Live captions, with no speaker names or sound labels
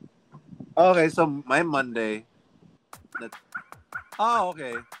Okay, so my Monday. That, oh,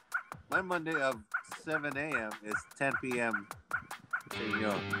 okay. My Monday of 7 a.m. is 10 p.m. sa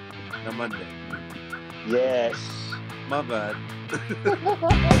inyo na Monday. Yes. My bad.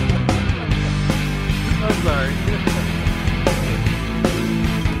 I'm sorry.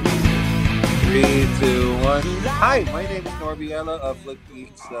 Three, two, one. Hi, my name is Norbiella of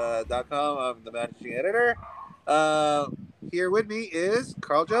FlickGeeks.com. I'm the managing editor. Uh, Here with me is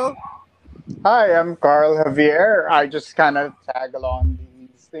Carl Joe. Hi, I'm Carl Javier. I just kind of tag along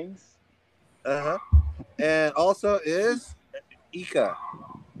these things. Uh huh. And also is Ika.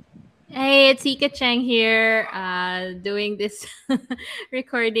 Hey, it's Ika Cheng here, doing this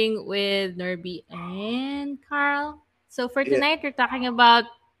recording with Norby and Carl. So for Yeah, tonight, we're talking about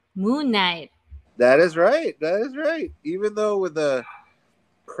Moon Knight. that is right. That is right. Even though with the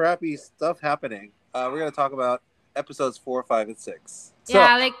crappy stuff happening, we're gonna talk about episodes 4, 5, and 6. So,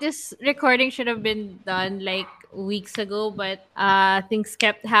 Yeah, like this recording should have been done like weeks ago, but things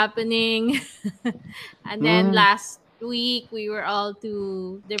kept happening. And then Mm, last week, we were all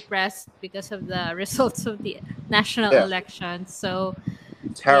too depressed because of the results of the national yeah, election. So,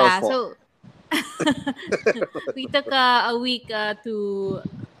 Tara's yeah, fault. so we took a week to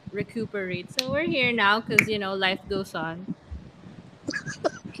recuperate. So we're here now because life goes on.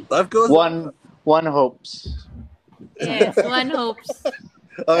 Life goes on. one hopes. Yes, one hopes.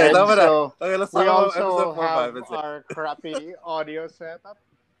 Okay, And tama na. so Okay, let's we talk about episode also 4, have 5, and 6. our crappy audio setup.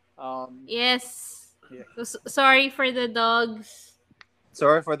 Um, Yes. yeah. So, sorry for the dogs.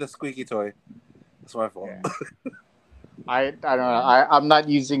 Sorry for the squeaky toy. It's my fault. Yeah. I don't know. Yeah. I'm not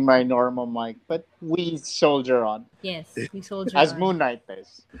using my normal mic, but we soldier on Yes, we soldier as on. Moon Knight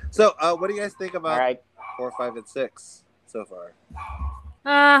is. So, what do you guys think All about right. 4, 5, and 6 so far?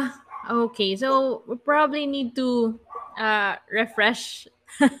 Uh okay. So we probably need to refresh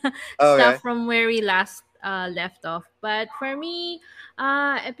Okay. stuff from where we last left off. But for me,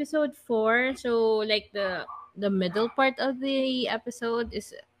 episode 4, so like the middle part of the episode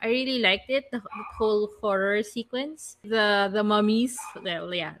is I really liked it. The whole horror sequence, like the mummies. Well,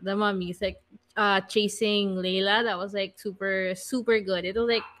 yeah, the mummies like chasing Layla. That was like super super good. It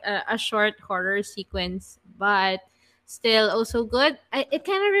was like a short horror sequence, but still also good. It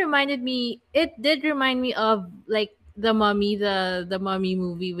kind of reminded me. It did remind me of like the mummy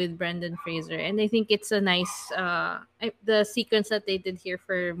movie with Brendan Fraser, and I think it's a nice the sequence that they did here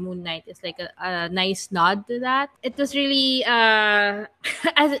for Moon Knight is like a nice nod to that. It was really as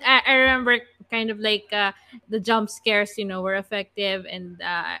I remember kind of like the jump scares were effective, and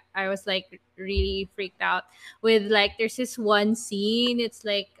I was like really freaked out with like there's this one scene. It's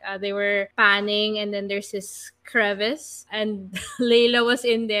like they were panning, and then there's this crevice, and Layla was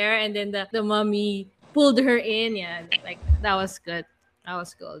in there, and then the mummy pulled her in. Yeah, like that was good. That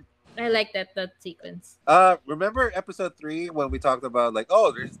was good. I like that sequence. Remember episode 3 when we talked about like,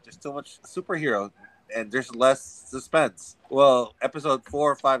 oh, there's too much superhero and there's less suspense. Well, episode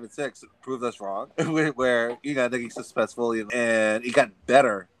 4, 5, and 6 proved us wrong. Where you got naging suspenseful and it got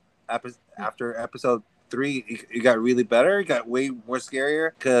better after episode 3. It got really better. It got way more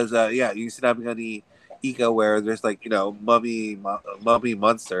scarier because yeah, you sinabi nga ni Ika where there's like mummy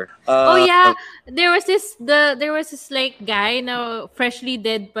monster. Oh yeah, there was this like guy now freshly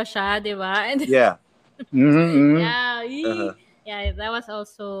dead pa siya, 'di ba? And Yeah. Mm-hmm. yeah, Uh-huh. yeah, that was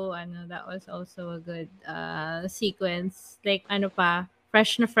also a good sequence. Like ano pa,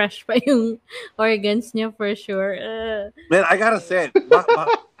 fresh na fresh pa yung organs niya for sure. Man, I gotta say,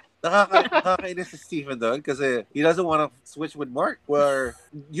 nakakainis si Stephen doon kasi he doesn't want to switch with Mark. Where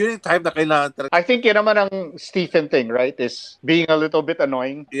yun yung time na kailangan talaga. I think yun naman ang Stephen thing, right? Is being a little bit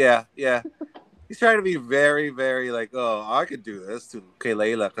annoying. Yeah, yeah. He's trying to be very, very like, oh, I could do this to kay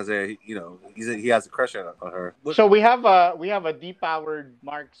Layla because he has a crush on her. So we have a depowered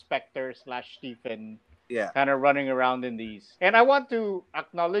Mark Spector / Stephen Yeah, kind of running around in these. And I want to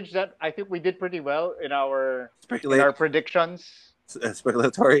acknowledge that I think we did pretty well in our predictions.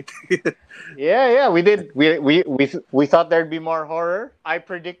 speculatory. Yeah, we did. We thought there'd be more horror. I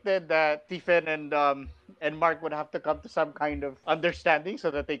predicted that Stephen and Mark would have to come to some kind of understanding so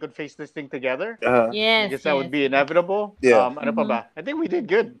that they could face this thing together. I yes, guess that would yes. be inevitable. Yeah. Ano pa ba? I think we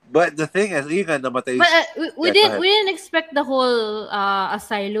did good. But the thing is, even namatay. But Yeah, go ahead. we didn't expect the whole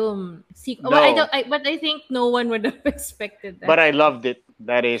asylum sequence. No. But I think no one would have expected that. But I loved it.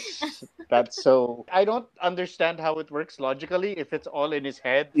 That's so. I don't understand how it works logically if it's all in his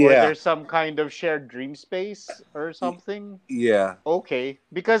head or Yeah. there's some kind of shared dream space or something. Yeah. Okay,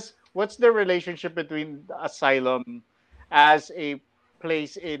 because what's the relationship between the asylum as a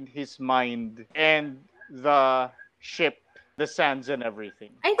place in his mind and the ship the sands and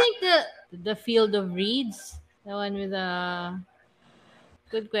everything. I think the field of reeds, the one with the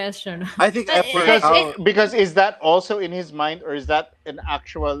good question. I think But Emperor Because How. because is that also in his mind, or is that an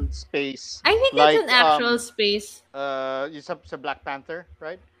actual space I think that's like an actual space. you sa Black Panther,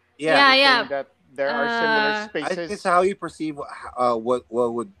 right? Yeah, Yeah, You're saying yeah. that there are similar I think it's spaces. how you perceive what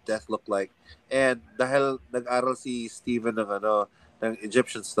would death look like. And dahil nag-aral si Steven ng ng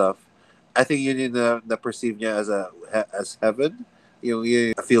Egyptian stuff, I think yun yung na perceive niya as as heaven, yung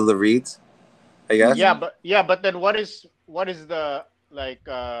field of reeds, I guess. Yeah, Mm-hmm. but then what is the like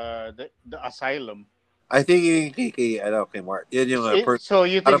the asylum? I think yung kay Mark. Yun yung So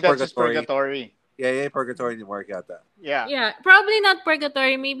you think that's his purgatory. purgatory? Yeah, purgatory ni Mark yata. Yeah. Yeah, probably not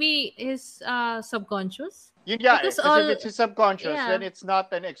purgatory. Maybe his subconscious. Yeah, Because because if all it's his subconscious, yeah. then it's not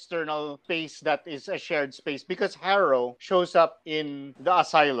an external space that is a shared space. Because Harrow shows up in the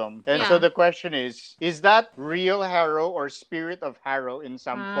asylum, and so Yeah. the question is that real Harrow or spirit of Harrow in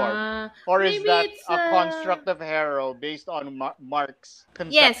some form, or is Maybe that it's a construct of Harrow based on Mark's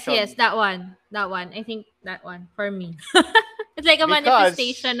yes, conception? that one. That one. I think that one for me. It's like a Because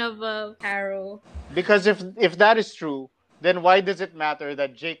manifestation of Harrow. because if that is true, then why does it matter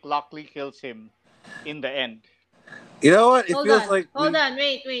that Jake Lockley kills him in the end? You know what? It Hold feels on. like Hold on.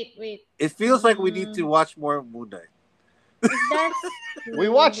 Wait. it feels like we need to watch more Moon Knight. If that's true, We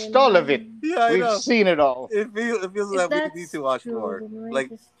watched all of it. Yeah, I We've know. seen it all. It feels If like we that's need to watch true, more. then why Like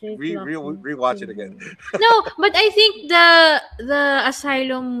does Jake rewatch it again. No, but I think the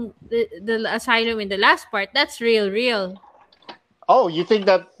asylum the asylum in the last part, that's real. Oh, you think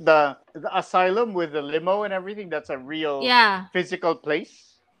that the asylum with the limo and everything, that's a real Yeah. physical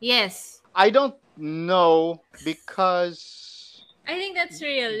place? Yes. I don't know because I think that's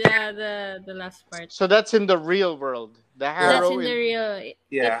real. Yeah, the last part. so that's in the real world. The That's Harrow in the real.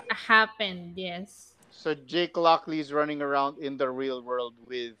 Yeah. It happened. Yes. so Jake Lockley is running around in the real world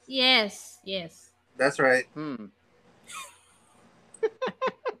with Yes. That's right.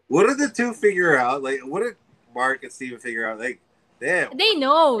 What did the two figure out? Like, what did Mark and Steven figure out? Like, damn, They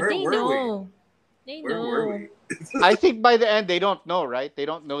know. Where They were know. They where know. were we? I think by the end they don't know, right? They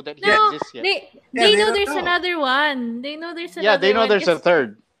don't know that he No, exists yet. they know don't there's know. another one. They know there's another Yeah, they know one there's a 'cause-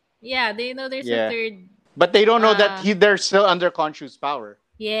 third, Yeah, they know there's Yeah. a third. but they don't know that Ah. they're still under conscious power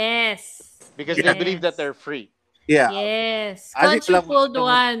Yes. because they believe that they're free. Yeah. Yes. I think Conchu alam mo- pulled alam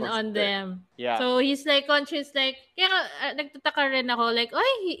mo- one Conchu on there. them. Yeah. So he's like conscious, like kaya nagtataka rin ako, like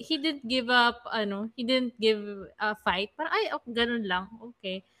he didn't give up, he didn't give a fight. Parang ganun lang.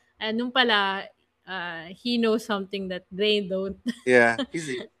 Okay. And nung pala he knows something that they don't. Yeah.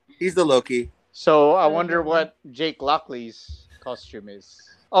 He's the Loki. So I wonder what Jake Lockley's costume is.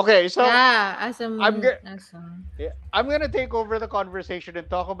 Okay, so yeah, I'm gonna take over the conversation and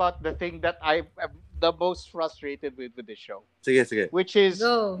talk about the thing that I am the most frustrated with this show, Sige. which is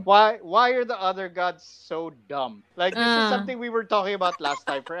Go. why are the other gods so dumb? Like this is something we were talking about last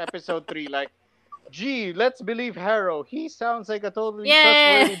time for episode 3. Like, gee, let's believe Harrow. He sounds like a totally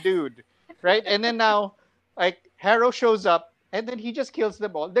Yeah. trustworthy dude, right? And then now, like Harrow shows up and then he just kills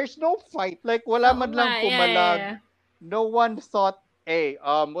them all. There's no fight. Like wala man lang pumalag. Yeah. No one thought, hey,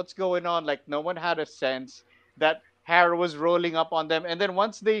 what's going on? Like, no one had a sense that Harrow was rolling up on them. And then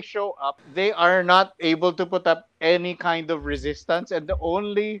once they show up, they are not able to put up any kind of resistance. And the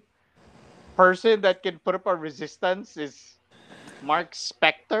only person that can put up a resistance is Mark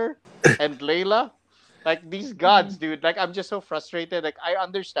Spector and Layla. Like, these gods, dude. Like, I'm just so frustrated. Like, I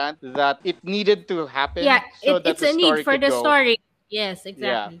understand that it needed to happen. Yeah, so that it's the a need story for could the go. story. Yes,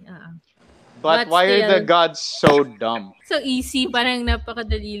 exactly. But why are the still- gods so dumb? So easy, parang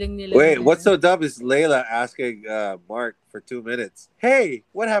napakadali lang nila. Wait, what's so dumb is Layla asking Mark for 2 minutes, hey,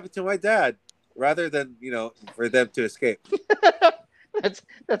 what happened to my dad? Rather than, for them to escape.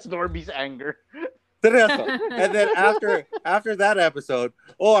 That's Norby's anger. Seryoso. And then after that episode,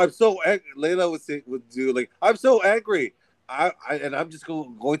 I'm so angry. Layla would do like, I'm so angry. And I'm just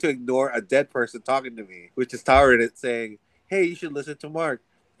going to ignore a dead person talking to me, which is Taurin saying, hey, you should listen to Mark.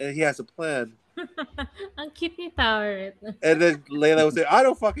 And he has a plan. Ang cute ni Tower. And then Layla would say, I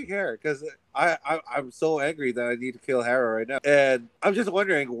don't fucking care because I'm so angry that I need to kill Harrow right now. And I'm just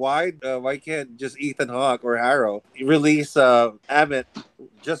wondering why can't just Ethan Hawke or Harrow release Amit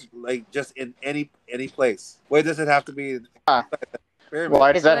just in any place? Why does it have to be? Pyramid?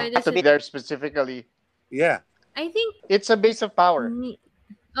 Why does that Why have does to be it- there specifically? Yeah. I think. It's a base of power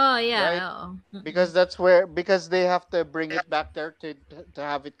Oh yeah. Right? Oo. because they have to bring it back there to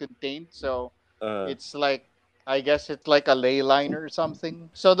have it contained. So Uh, it's like I guess it's like a ley line or something.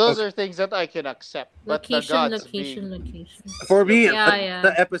 So those are things that I can accept. But the Location, gods location, being location. For me, Yeah, the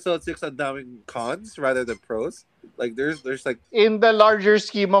yeah. episode 6 are daming cons rather than pros. Like there's like in the larger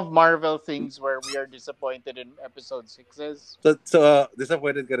scheme of Marvel things where we are disappointed in episode sixes.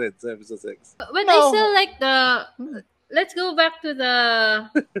 disappointed ka rin sa episode 6. But I still No. like the. Let's go back to the.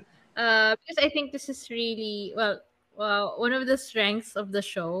 Because I think this is really well, one of the strengths of the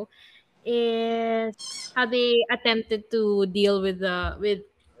show is how they attempted to deal with the with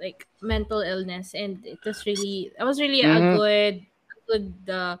like mental illness, and it was really Mm-hmm. a good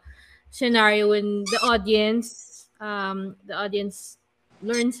scenario when the audience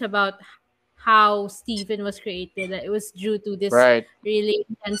learns about how Stephen was created. That it was due to this Right. really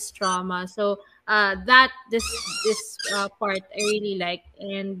intense trauma. So that this part I really liked,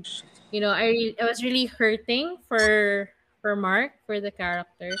 and I was really hurting for Mark, for the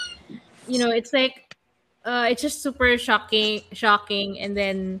character. It's like it's just super shocking, and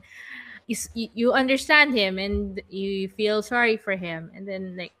then you understand him and you feel sorry for him, and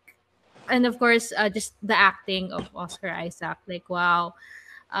then like, and of course just the acting of Oscar Isaac, like wow.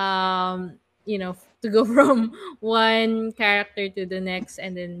 To go from one character to the next,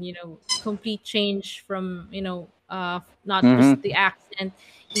 and then complete change from not just Mm-hmm. the accent,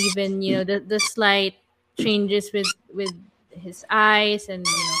 even the slight changes with his eyes, and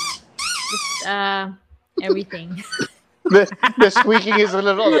just everything. The squeaking is a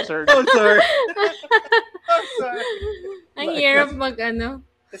little absurd. Oh, sorry. I'm sorry. Ang hirap mag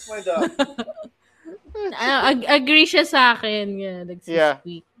It's my dog. agree siya sa akin. Yeah, Yeah.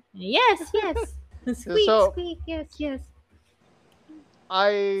 nagsisqueak. Yes, yes. Squeak, So squeak, yes, yes. So I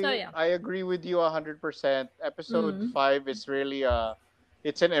yeah. I agree with you 100%. Episode Mm. 5 is really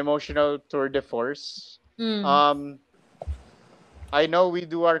it's an emotional tour de force. Mm. Um I know we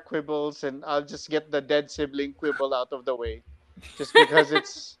do our quibbles, and I'll just get the dead sibling quibble out of the way, just because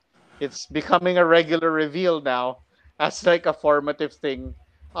it's becoming a regular reveal now as like a formative thing.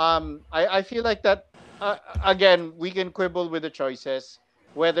 I feel like that again we can quibble with the choices,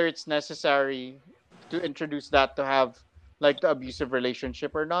 whether it's necessary to introduce that to have like the abusive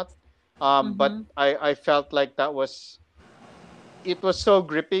relationship or not. But Mhm. I felt like it was so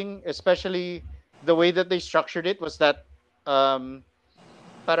gripping, especially the way that they structured it was that um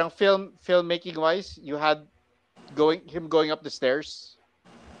parang filmmaking wise, you had going up the stairs,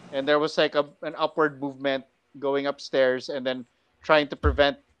 and there was like an upward movement going upstairs, and then trying to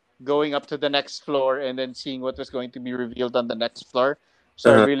prevent going up to the next floor and then seeing what was going to be revealed on the next floor. So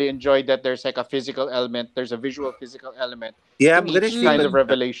I Uh-huh. really enjoyed that there's like a physical element, there's a visual physical element Yeah, to magaling each kind of sequence. Mm.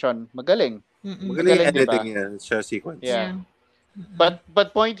 revelation. Magaling. Mm. Magaling yung Magaling, 'di editing ba? niya sa sequence. Yeah. Yeah. Mm.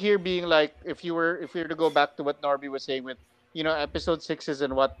 But point here being like, if you were to go back to what Norby was saying with episode sixes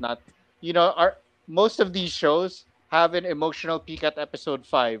and whatnot, our most of these shows have an emotional peak at episode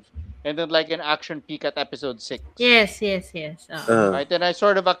 5, and then like an action peak at episode 6, Yes, yes, yes. Uh-huh. right? And I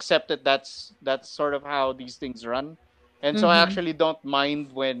sort of accept that that's sort of how these things run, and so I Mhm. actually don't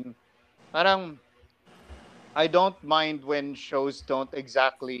mind when parang I don't mind when shows don't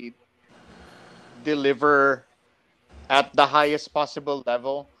exactly deliver at the highest possible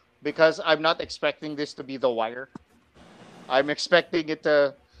level, because I'm not expecting this to be The Wire. I'm expecting it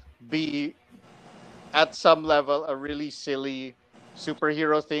to be at some level a really silly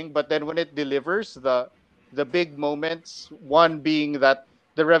superhero thing, but then when it delivers the big moments, one being that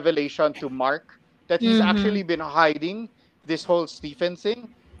the revelation to Mark that he's Mhm. actually been hiding this whole Stephen thing,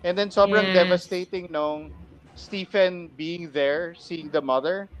 and then sobrang Yes. devastating nung Stephen being there, seeing the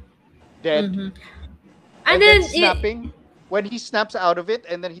mother dead, Mhm. And and then then it snapping when he snaps out of it,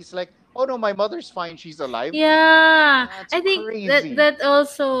 and then he's like, oh no, my mother's fine, she's alive. Yeah, That's I think that crazy. that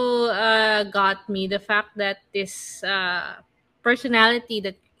also got me, the fact that this personality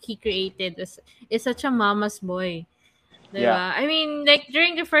that he created is such a mama's boy. Yeah. Diba? I mean, like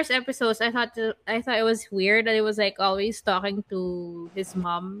during the first episodes, I thought it was weird that it was like always talking to his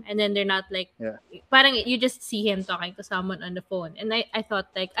mom, and then they're not like, Yeah. parang you just see him talking to someone on the phone, and I thought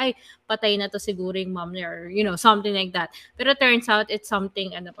like, ay, patay na to siguro yung mom niya, or something like that. But it turns out it's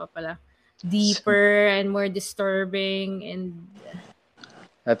something ano pa pala, deeper and more disturbing, and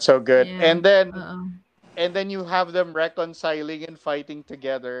That's so good. yeah, And then uh, you have them reconciling and fighting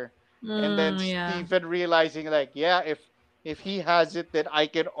together. And then yeah, Stephen realizing like, yeah, if he has it, then I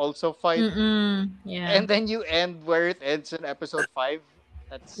can also fight. yeah. And then you end where it ends in episode 5.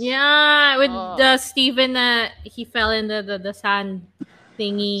 That's Yeah, with uh the Steven, he fell in the sand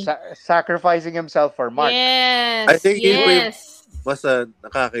thingy. sacrificing himself for Mark. I Yes, think yun pa yung yes. mas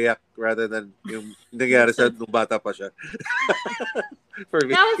nakakayak rather than yung nangyari sa nung bata pa siya. for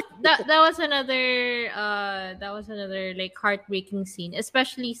me. that was another like heartbreaking scene,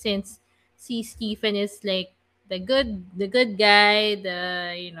 especially since see Stephen is like the good guy,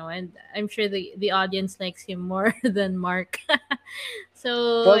 and I'm sure the audience likes him more than Mark.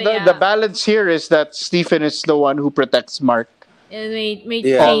 So Well, the yeah, balance here is that Stephen is the one who protects Mark it may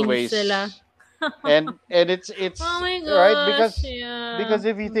Yeah. change sila. always, and Oh it's my right gosh, yeah. because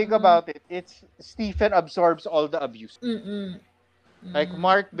if you think Mm-mm. about it, it's Stephen absorbs all the abuse. Mm-mm. Like Mm-mm.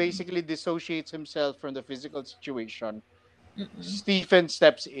 Mark basically dissociates himself from the physical situation. Mm-mm. Stephen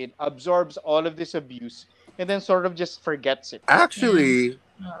steps in, absorbs all of this abuse, and then sort of just forgets it. Yeah. Actually,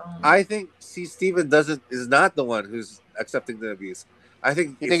 Oo. I think Steven doesn't is not the one who's accepting the abuse. I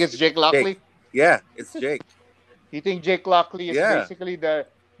think You think it's Jake it's Jake. Lockley? Yeah, it's Jake. You think Jake Lockley is Yeah, basically the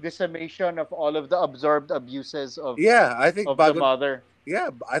summation of all of the absorbed abuses yeah. I think of the Bago. mother,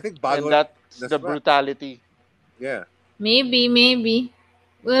 Yeah, I think and Bago that's the the sweats. brutality. Yeah. Maybe.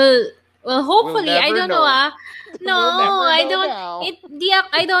 Well, well, We'll hopefully, I never don't know. know. No, We'll never I know don't. now.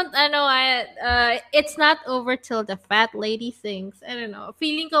 I don't. I know. It's not over till the fat lady sings. I don't know.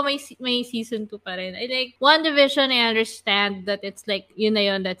 Feeling ko may season 2 pa rin. I like One Division. I understand that it's like yun na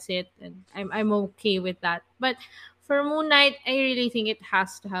yun. That's it, and I'm okay with that. But for Moon Knight, I really think it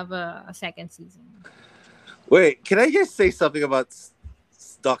has to have a second season. Wait, can I just say something about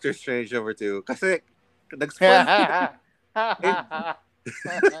Doctor Strange number two? Kasi nag-spoil. Eh,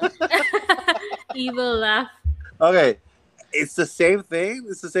 Evil laugh. okay, it's the same thing.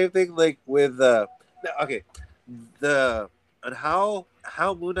 It's the same thing like with okay, the and how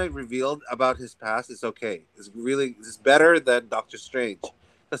Moon Knight revealed about his past is okay. It's better than Doctor Strange.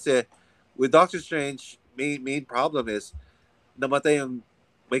 Kasi with Doctor Strange, main problem is namatay yung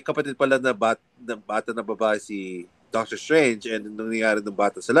may kapatid pala na bata na babae si Doctor Strange, and nung nangyari ng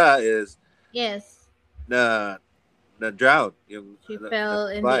bata sila is Yes, na drown yung she na fell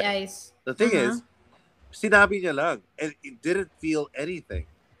in the babae. ice. The thing Uh-huh. is, sinabi niya lang and it didn't feel anything.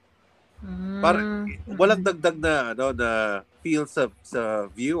 Parang walang Mm. dagdag na na feel sa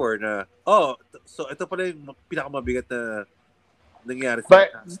viewer na so ito pala yung pinakamabigat na nangyari sa But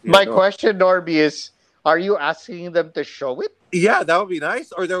past. my question, Norby, is: are you asking them to show it? Yeah, that would be nice.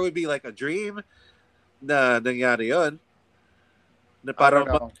 Or there would be like a dream na nangyari yon na I don't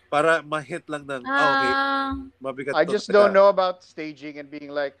know. para ma-hit lang ng okay, Ah, mabigat I to just don't talaga. know about staging and being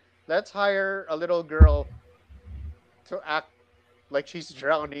like, let's hire a little girl to act like she's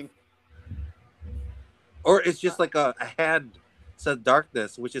drowning. Or it's just like a hand sa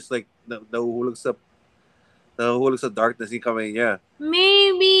darkness, which is like nahuhulog sa darkness yung kamay niya.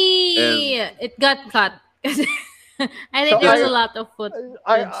 maybe And it got cut. I So think there was a lot of footage that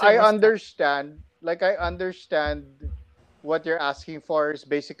I was cut. understand. Like I understand what you're asking for is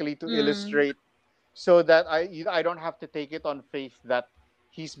basically to Mm. illustrate so that I don't have to take it on faith that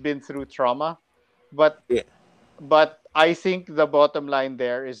he's been through trauma. But yeah, I think the bottom line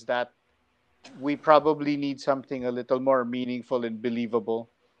there is that we probably need something a little more meaningful and believable.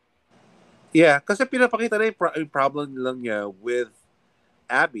 yeah, kasi pinapakita na yung problem lang niya with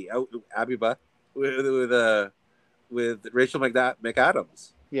Abby. Abby ba? With Rachel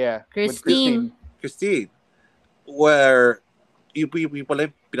McAdams. Yeah, with Christine. Christine. Where yung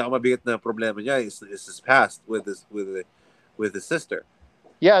pala yung pinakamabigat na problema niya is his past with his sister.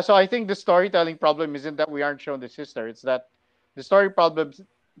 Yeah, so I think the storytelling problem isn't that we aren't shown the sister. It's that the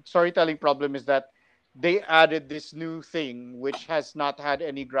storytelling problem is that they added this new thing which has not had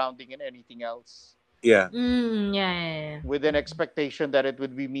any grounding in anything else, Yeah. Yeah. with an expectation that it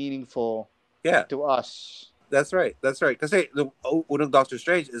would be meaningful Yeah. to us. That's right. Kasi the unang Doctor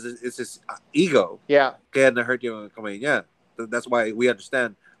Strange is his ego. Yeah. Kaya na-hurt yung kamay niya. That's why we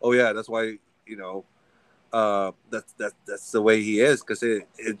understand. Oh yeah, that's why, that's the way he is, because it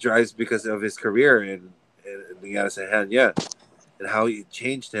drives because of his career and nangyari sa hand niya and how it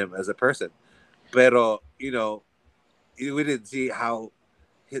changed him as a person. Pero we didn't see how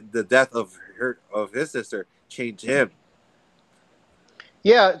the death of his sister changed him.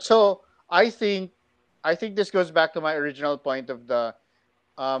 Yeah, so I think this goes back to my original point of the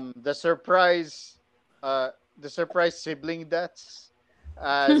surprise the surprise sibling deaths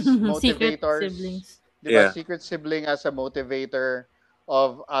as Secret motivators. siblings. Diba? Yeah. Secret sibling as a motivator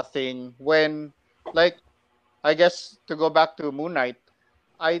of a thing when, like, I guess to go back to Moon Knight,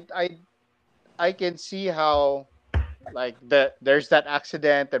 I I I can see how, like, there's that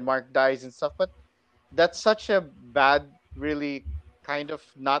accident and Mark dies and stuff, but that's such a bad, really kind of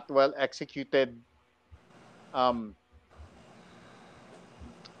not well executed um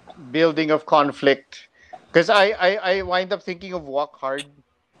building of conflict. Because I wind up thinking of Walk Hard,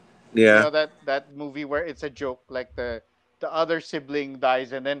 Yeah. that movie where it's a joke, like the other sibling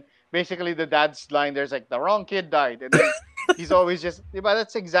dies, and then basically the dad's line there's like the wrong kid died, and then he's always just. But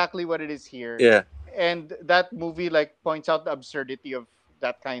that's exactly what it is here, Yeah. and that movie like points out the absurdity of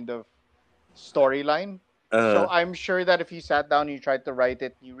that kind of storyline. So Uh, I'm sure that if you sat down and you tried to write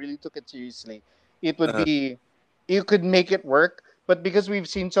it, you really took it seriously, it would uh, be, you could make it work. But because we've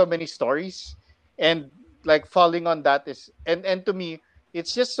seen so many stories, and like falling on that is, and to me,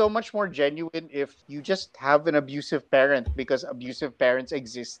 it's just so much more genuine if you just have an abusive parent, because abusive parents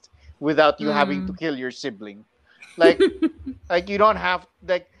exist without you having to Mm. kill your sibling. Like you don't have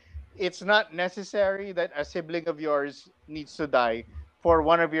like, it's not necessary that a sibling of yours needs to die for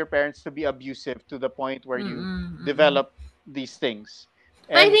one of your parents to be abusive to the point where you Mm-mm, mm-mm. develop these things.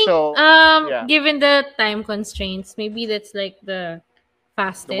 I And think so yeah, given the time constraints, maybe that's like the the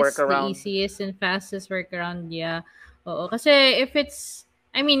fastest, the workaround. easiest and fastest workaround, yeah. Oo. Kasi if it's,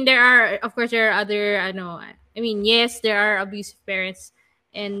 I mean, there are, of course, there are other, I mean, yes, there are abusive parents,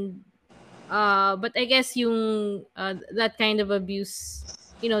 and but I guess yung that kind of abuse,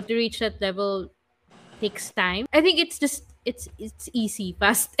 to reach that level takes time. I think it's just it's easy,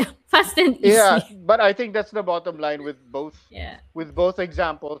 fast, fast and Yeah, easy. but I think that's the bottom line Yeah. with both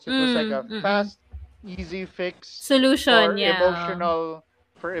examples. It was like a Mm-mm. fast, easy fix Solution, for yeah. emotional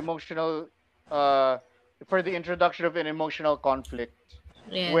for emotional uh for the introduction of an emotional conflict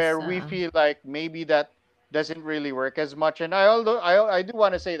Yes. where we feel like maybe that doesn't really work as much. And I do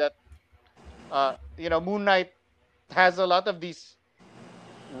want to say that Moon Knight has a lot of these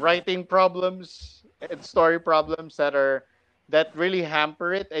writing problems and story problems that really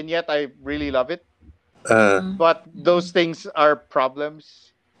hamper it, and yet I really love it. uh, Mm-mm. But those things are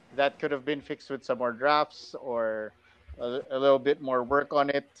problems that could have been fixed with some more drafts or a little bit more work on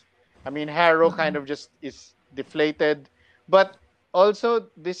it. I mean, Harrow kind Mm-mm. of just is deflated, but also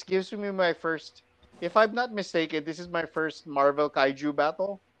this gives me my first, if I'm not mistaken, this is my first Marvel kaiju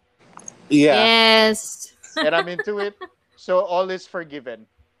battle, yeah. Yes. and I'm into it. So all is forgiven.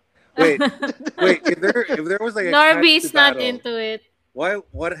 Wait, wait. If there was like a kaiju Norby's not battle, into it. why?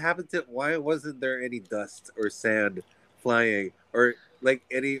 What happened to? Why wasn't there any dust or sand flying or like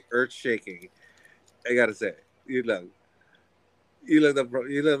any earth shaking? I gotta say, you know the But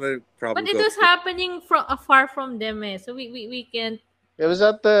problem it go. was happening from afar from them, eh. So we can't. It was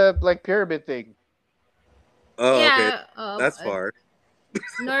at the like pyramid thing. Oh, okay, Yeah. that's far.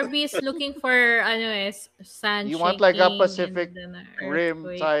 Norby is looking for sand You want like a shaking and Pacific then an Rim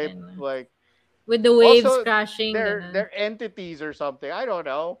earthquake type, and like with the waves also crashing. Ganun. they're entities or something. I don't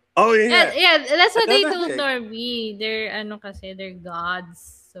know. Oh Yeah, yeah. yeah, that's what they Another told thing. Norby. They're kasi they're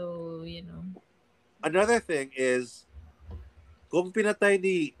gods. So, Another thing is kung pinatay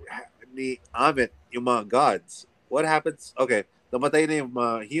ni Amit yung mga gods, what happens? Okay, namatay na yung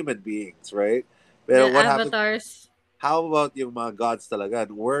mga human beings, right? Pero the what happens? avatars. How about yung mga gods talaga?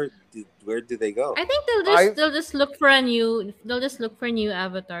 Where did they go? I think I they'll just look for new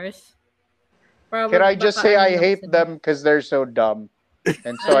avatars. Can I Probably just baka say I lang hate sila. them because they're so dumb,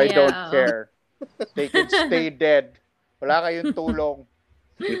 and so I Yeah, don't oo. care. They can stay dead. Wala kayong tulong.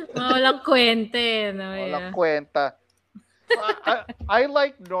 Mga walang kwente, no? Walang Yeah. kwenta. I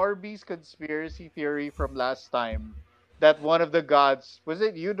like Norby's conspiracy theory from last time that one of the gods, was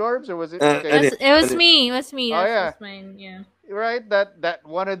it you, Norbs, or was it Ano Ika? yun? It was Ano yun? me. It was me. Oh yeah, That's mine. Yeah. right. That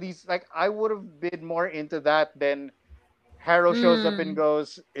one of these, like, I would have been more into that than Harrow shows up and Mm.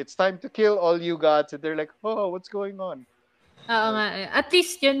 goes, "It's time to kill all you gods," and they're like, "Oh, what's going on?" Oo Like, nga. At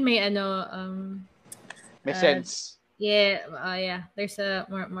least yun may makes uh, sense. yeah, yeah. There's a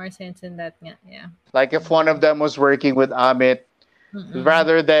more sense in that nga. Yeah. Like if one of them was working with Amit, Mm-mm.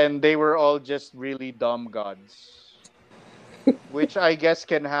 rather than they were all just really dumb gods, which I guess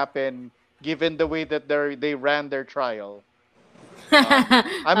can happen given the way that they ran their trial.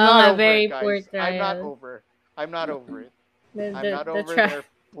 I'm Oo not nga, over it, very poor guys. trial. I'm not over it. I'm The not the over trial. their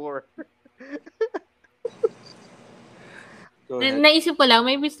poor. Go ahead. Naisip ko lang,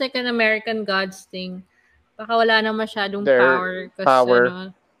 maybe it's like an American Gods thing. Baka wala na masyadong Their power kasi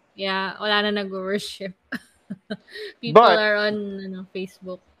power. yeah, wala na nag-worship. People But are on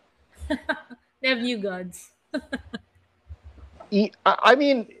Facebook. They have new gods. I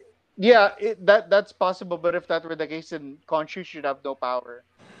mean, yeah, that's possible. But if that were the case, then Khonshu should have no power,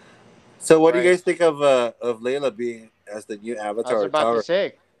 So, what do you right? guys think of Layla being as the new I was Avatar about to Tara? say,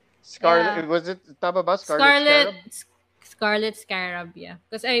 Yeah. Scarlet. Was it tama ba? Scarlet Scarlet Scarab? Scarlet Scarab, yeah.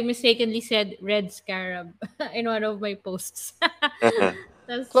 Because I mistakenly said Red Scarab in one of my posts. Uh-huh.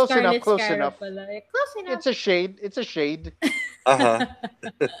 That's Close enough. Scarlet Close Scarab enough. pala. Yeah, close enough. It's a shade. It's a shade. Uh-huh.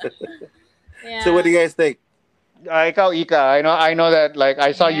 So, what do Yeah. you guys think? Ikaw, Ika. I know that. Like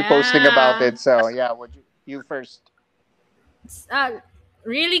I saw you posting about Yeah. it. So yeah, would you first? It's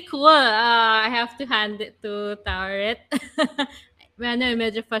really cool. I have to hand it to Tauret.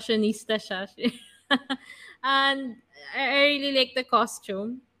 Medyo fashionista siya. And I really like the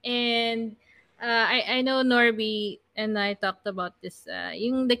costume. And I know Norby and I talked about this.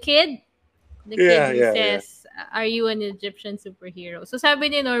 Yung the kid Yeah, who yeah, yeah. says, "Are you an Egyptian superhero?" So sabi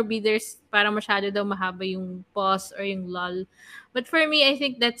ni Norby, there's parang masyado daw mahaba yung pause or yung lull. But for me, I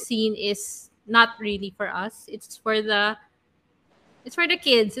think that scene is not really for us. It's for the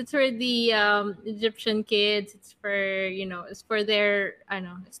kids. It's for the Egyptian kids. It's for it's for their I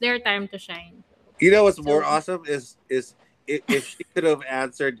know it's their time to shine. You know what's more So awesome is if she could have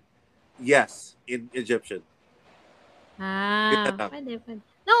answered yes in Egyptian. Ganda lang. pwede.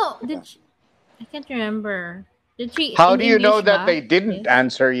 No, Yeah. I can't remember. Did she How in do you know English that ba? they didn't Yes.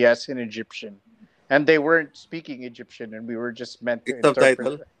 answer yes in Egyptian? And they weren't speaking Egyptian and we were just meant to Yung interpret.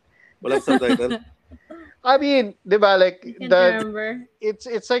 subtitle. Walang subtitle. I mean, diba, like I can't remember.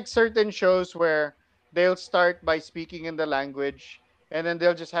 it's like certain shows where they'll start by speaking in the language and then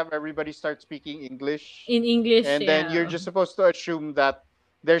they'll just have everybody start speaking English In English, and then you're yeah. just supposed to assume that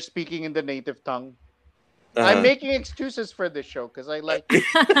they're speaking in the native tongue. I'm Uh-huh. making excuses for this show because I like it.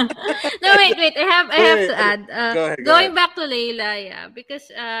 No, wait. I have to add. Go ahead. Go Going ahead. back to Layla, yeah,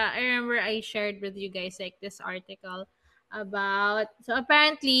 because I remember I shared with you guys like this article about so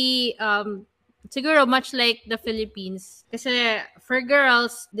apparently siguro much like the Philippines kasi for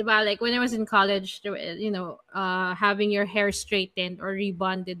girls, 'di ba, like when I was in college, having your hair straightened or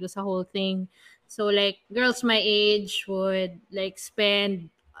rebonded was a whole thing. So like girls my age would like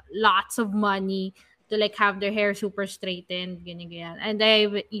spend lots of money to like have their hair super straightened, ganyan. And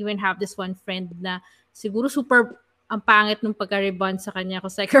even have this one friend na siguro super ang pangit nung pagka-rebond sa kanya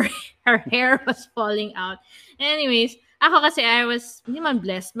because like her hair was falling out. Anyways, ako kasi I was hindi man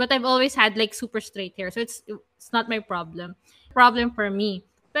blessed, but I've always had like super straight hair. So it's not my problem. Problem for me.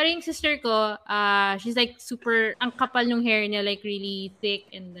 Pero yung sister ko, she's like super, ang kapal nung hair niya, like really thick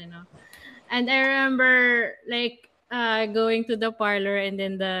and And I remember like going to the parlor and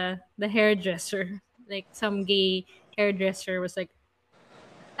then the hairdresser, like some gay hairdresser was like,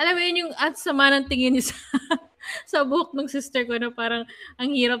 alam mo yun yung at sama ng tingin niya sa, sa buhok ng sister ko na parang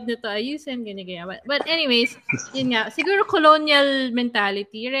ang hirap nito ayusin, ganyan. But anyways, yun nga, siguro colonial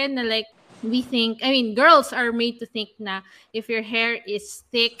mentality rin na like, we think, I mean, girls are made to think na if your hair is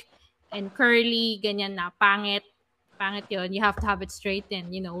thick and curly, ganyan na, pangit yun, you have to have it straightened,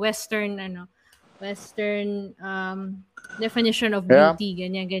 Western definition of Yeah. beauty,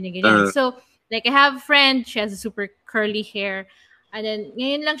 ganyan. So, like, I have a friend, she has a super curly hair, and then,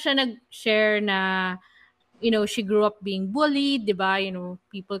 ngayon lang siya nag-share na, she grew up being bullied, di ba?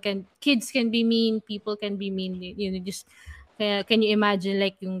 Kids can be mean, people can be mean, just, can you imagine,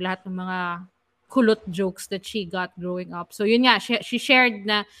 like, yung lahat ng mga kulot jokes that she got growing up. So, yun nga, she shared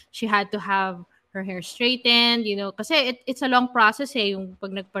na she had to have her hair straightened, kasi it's a long process yung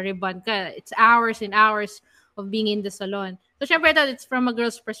pag nagpa-rebond ka, it's hours and hours of being in the salon. So, syempre, it's from a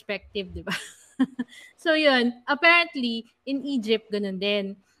girl's perspective, di ba? So, yun, apparently, in Egypt, ganun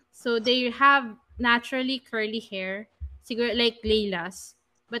din. So, they have naturally curly hair, siguro like Layla's,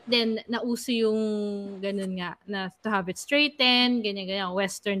 but then, nauso yung ganun nga, na to have it straightened, ganyan,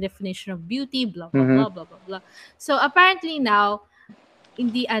 Western definition of beauty, blah, blah, Mhm. blah, blah, blah, blah. So, apparently now,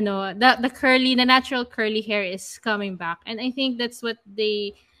 hindi the natural curly hair is coming back, and I think that's what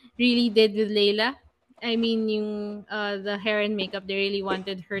they really did with Layla. I mean, yung the hair and makeup, they really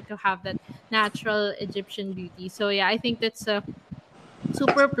wanted her to have that natural Egyptian beauty. So yeah, I think that's a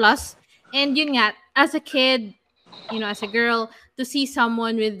super plus. And yun nga, as a kid, as a girl, to see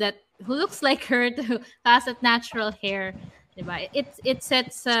someone with that who looks like her to has that natural hair, diba? It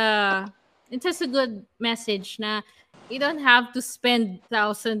sets a good message na you don't have to spend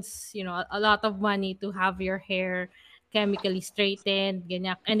thousands, a lot of money to have your hair chemically straightened,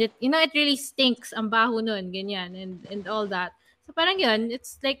 ganyan. And it really stinks, ang baho nun, ganyan, and all that. So parang yun,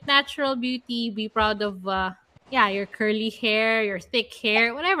 it's like natural beauty, be proud of, your curly hair, your thick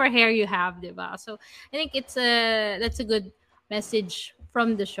hair, whatever hair you have, diba? So I think that's a good message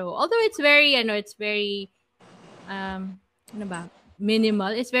from the show. Although it's very, ano ba,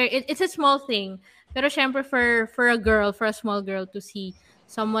 minimal. It's a small thing. Pero syempre for a small girl to see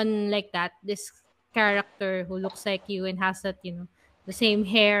someone like that, this character who looks like you and has that, the same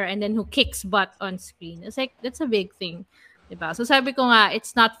hair and then who kicks butt on screen. It's like that's a big thing. Diba? So sabi ko nga,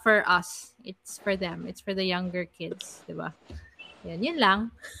 it's not for us. It's for them. It's for the younger kids, diba? Yun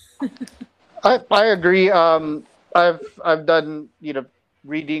lang. I agree. I've done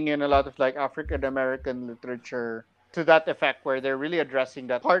reading in a lot of like African American literature to that effect where they're really addressing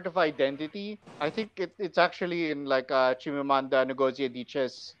that part of identity. I think it's actually in like Chimamanda Ngozi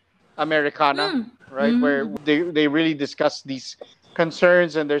Adichie's Americana, Mm. right? Where Mm. they really discuss these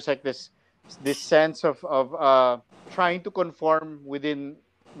concerns, and there's like this sense of trying to conform within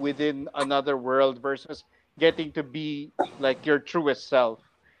another world versus getting to be like your truest self.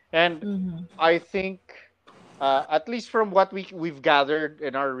 And Mm-hmm. I think, at least from what we've gathered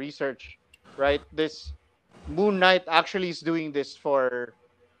in our research, right, this Moon Knight actually is doing this for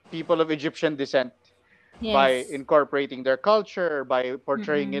people of Egyptian descent by Yes. incorporating their culture, by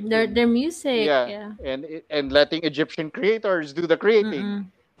portraying it Mm-mm. in, Their music, yeah, yeah. and letting Egyptian creators do the creating.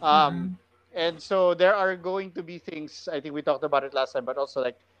 Mm-mm. Um, Mm-mm. and so there are going to be things, I think we talked about it last time, but also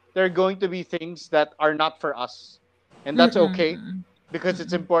like there are going to be things that are not for us, and that's Mm-mm. okay Mm-mm. because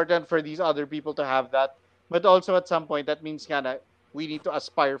it's Mm-mm. important for these other people to have that. But also at some point, that means kind of we need to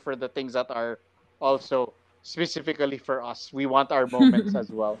aspire for the things that are also specifically for us. We want our moments as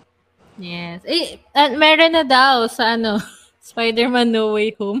well. Yes. At meron na daw sa ano, Spider-Man No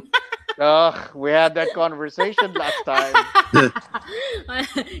Way Home. Ugh, we had that conversation last time.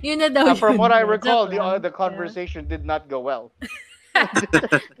 Yun na daw From yun. what I Yeah, recall, joke lang. the Yeah. conversation did not go well.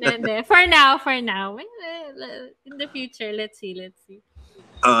 Hindi. For now, for now. In the future, let's see, let's see.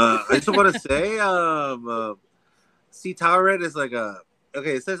 I just want to say, see, Tauret is like a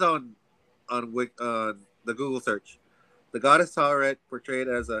okay. It says on the Google search, the goddess Tauret portrayed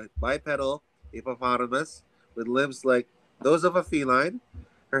as a bipedal hippopotamus with limbs like those of a feline.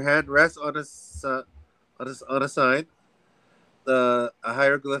 Her hand rests on on a sign, a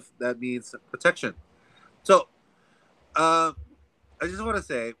hieroglyph that means protection. So, I just want to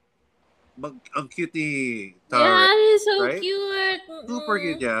say, ang cute ni Tauret, Yeah, he's so right? cute. Super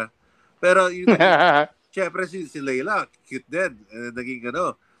cute Mm-mm. niya. Pero yung naging, syempre si Layla, cute din. And naging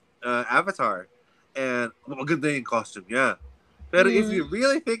Avatar. And maganda yung costume niya. Pero if you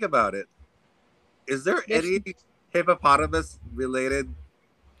really think about it, is there There's- any hippopotamus related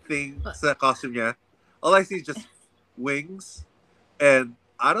thing sa costume niya? All I see is just wings. And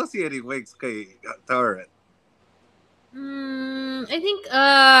I don't see any wings kay Tauret. I think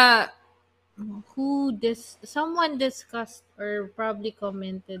someone discussed or probably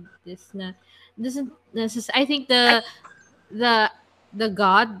commented this na doesn't I think the the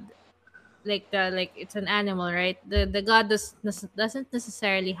god like it's an animal, right? The god doesn't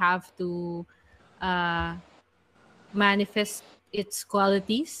necessarily have to uh manifest its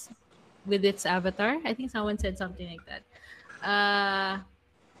qualities with its avatar. I think someone said something like that.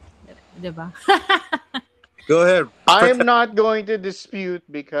 Diba? Go ahead. I'm not going to dispute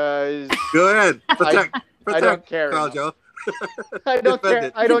because Go ahead. Protect. I don't care Carl enough. Joe. I don't Defend care.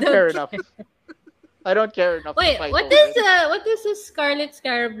 it. I don't Don't care care. enough. I don't care enough. Wait, to fight what over does it. what does the Scarlet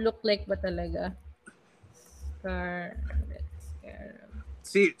Scarab look like ba talaga? Scarlet Scarab.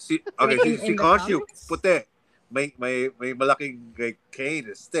 See, Like okay, in si the Khonshu, comics? puti. May malaking like, cane,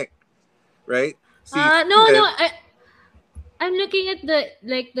 a stick, right? See, No, Stephen, I'm looking at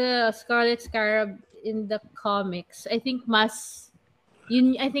the Scarlet Scarab in the comics. I think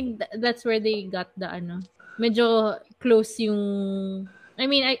I think that's where they got the ano. Medyo close yung I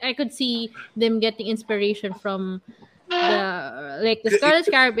mean, I could see them getting inspiration from the it Scarlet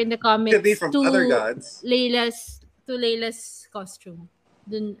Scarab in the could be comics from other to gods. Layla's costume.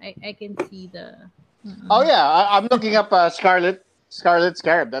 Then I can see the Oh yeah, I'm looking up Scarlet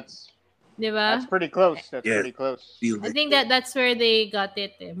Scarab. That's diba? pretty close. That's Yeah. pretty close. I think that's where they got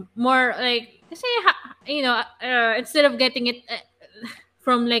it. More like kasi instead of getting it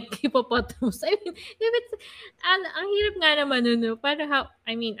from like hippopotamus. I mean, if it's ang hirap nga naman nun, no? Para how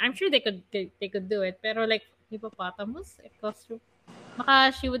I mean, I'm sure they could do it, pero like hippopotamus costume.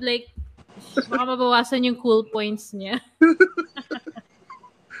 Baka she would like baka mabawasan yung cool points niya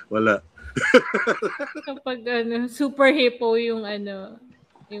Wala. kapag super hippo yung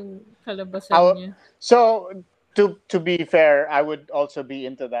yung kalabasan How- niya. So to be fair, I would also be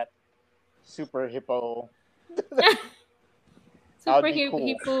into that super hippo. Super be cool.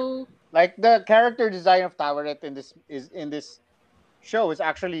 hippo. Like the character design of Taweret in this show is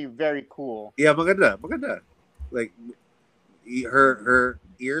actually very cool. Yeah, maganda. Like her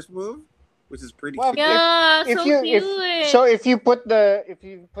ears move, which is pretty Well, cute. Yeah, If so you cute. if you put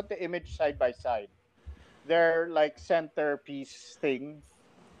the image side by side, their like centerpiece thing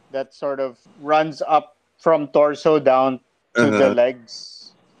that sort of runs up from torso down to the Uh-huh.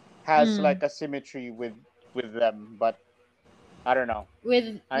 legs has Hmm. like a symmetry with them, but I don't know.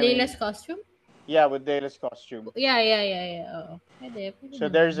 With I mean- Layla's costume? Yeah, with Dale's costume. Yeah. Oo. Pwede So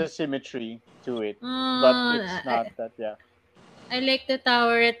naman. there's a symmetry to it, Mm, but it's not that. Yeah. I like the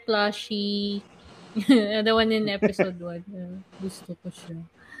Towerette plushie. The one in episode 1. Gusto ko siya.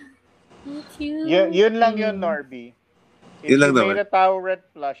 Thank you. Yun lang yun, Norby. If Yun lang you made naman. a Towerette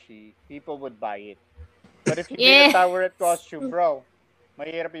plushie, people would buy it. But if you made a Yeah. Towerette costume, bro,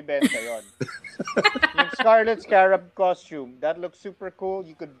 mahirap ibenta yon. Yung Scarlet Scarab costume, that looks super cool.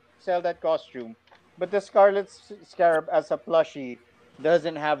 You could sell that costume. But the Scarlet Scarab as a plushie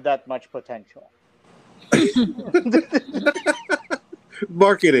doesn't have that much potential.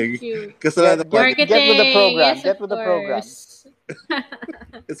 Marketing. Cute. Kasalanan Get- marketing. get with the program. Yes, Get of with the program. course.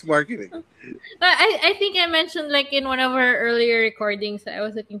 It's marketing. But I think I mentioned like in one of our earlier recordings I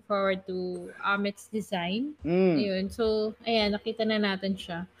was looking forward to Amit's design. Ayun. So, ayan, nakita na natin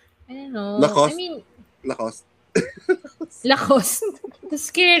siya. I don't know. Lacoste. I mean, Lacoste. Lacoste.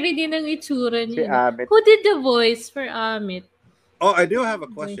 Scary din ang itsura Si niya. Amit. Who did the voice for Amit? Oh, I do have a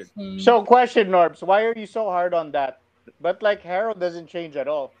question. Voice niya. So, question, Norbs, why are you so hard on that? But like Harold doesn't change at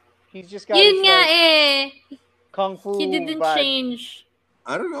all. He's just got Yun his nga like, eh. kung fu He didn't vibe. change.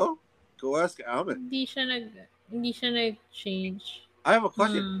 I don't know. Go ask Amit. Hindi siya nag-change. I have a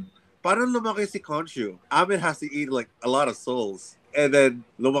question. Paano lumaki si Khonshu? Amit has to eat like a lot of souls. And then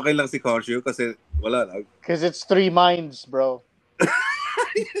lumaki lang si Khonshu kasi wala lang. Because it's 3 minds, bro.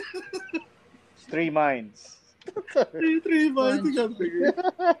 It's 3 minds. Three months to come figure.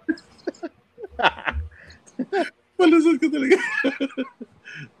 Palusot ko talaga.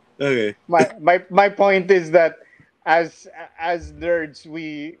 Okay. My point is that as nerds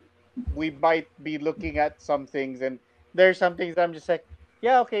we might be looking at some things, and there's some things that I'm just like,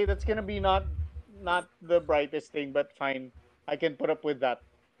 yeah, okay, that's gonna be not the brightest thing, but fine, I can put up with that.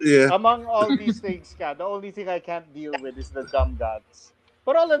 Yeah. Among all these things, the only thing I can't deal with is the dumb gods.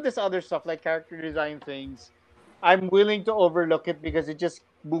 But all of this other stuff, like character design things, I'm willing to overlook it because it just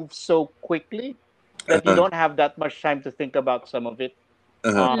moves so quickly that you don't have that much time to think about some of it.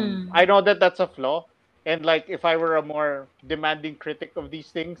 I know that that's a flaw, and like if I were a more demanding critic of these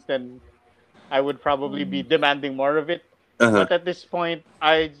things, then I would probably be demanding more of it. But at this point,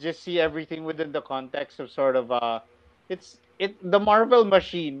 I just see everything within the context of sort of the Marvel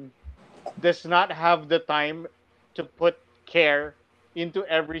machine does not have the time to put care into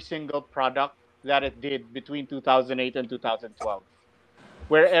every single product that it did between 2008 and 2012,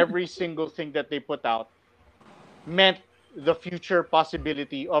 where every single thing that they put out meant the future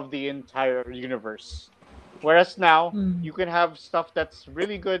possibility of the entire universe. Whereas now, you can have stuff that's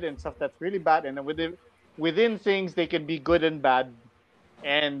really good and stuff that's really bad, and within things they can be good and bad,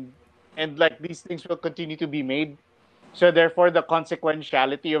 and like these things will continue to be made. So therefore, the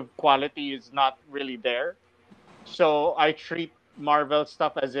consequentiality of quality is not really there. So I treat Marvel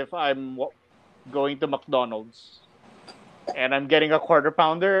stuff as if I'm going to McDonald's and I'm getting a quarter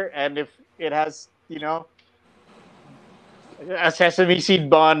pounder, and if it has, a sesame seed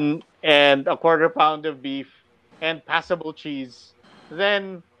bun and a quarter pound of beef and passable cheese,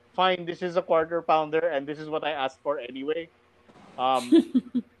 then fine, this is a quarter pounder and this is what I asked for anyway.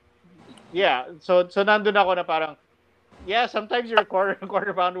 Yeah, so nandun ako na parang, yeah, sometimes your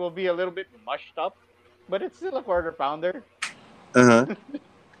quarter pounder will be a little bit mushed up, but it's still a quarter pounder.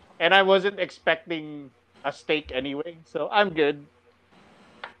 And I wasn't expecting a steak anyway, so I'm good.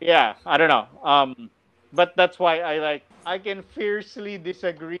 Yeah, I don't know. But that's why I can fiercely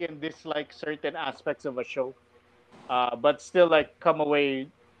disagree and dislike certain aspects of a show, but still like come away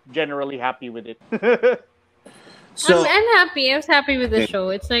generally happy with it. So I'm happy. I was happy with the show.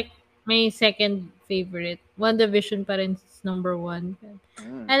 It's like my second favorite. WandaVision pa rin is number 1.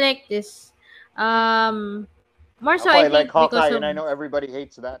 I like this. More so I I like think Hawkeye, because of... and I know everybody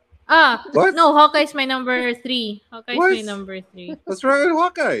hates that. What? No, Hawkeye's my number 3. Hawkeye's What? my number 3. what's wrong with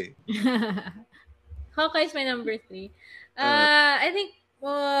Hawkeye? Hawkeye's my number 3. I think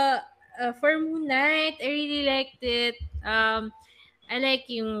for Moon Knight, I really liked it. I like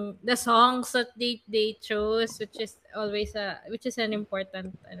the songs that they chose, which is always an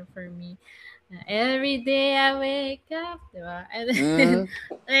important for me. Every day I wake up, diba? And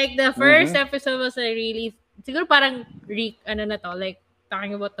like the first episode was siguro parang like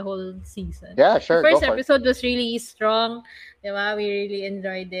talking about the whole season. Yeah, sure. The first go for it. episode was really strong, diba? We really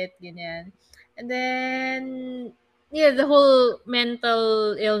enjoyed it, ganyan. And then the whole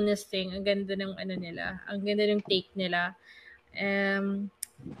mental illness thing, ang ganda ng nila, ang ganda ng take nila.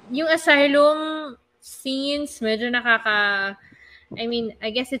 Yung asylum scenes, medyo I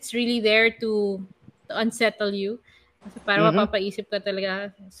guess it's really there to unsettle you. Kasi parang mapapaisip ka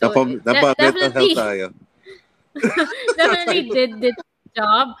talaga. So, Mental health tayo. definitely did the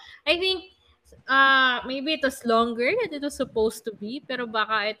job. I think maybe it was longer than it was supposed to be, pero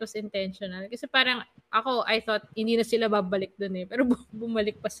baka it was intentional. Kasi parang ako, I thought hindi na sila babalik dun eh, pero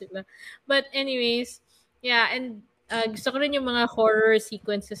bumalik pa sila. But anyways, yeah, and gusto ko rin yung mga horror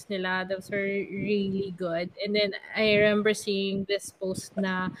sequences nila. Those were really good. And then I remember seeing this post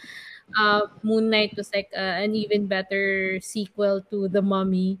na Moon Knight was like an even better sequel to The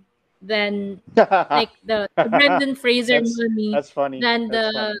Mummy than like the Brendan Fraser mummy that's funny. than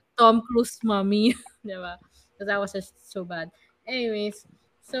That's funny. the Tom Cruise mummy. Diba? Because that was just so bad. Anyways,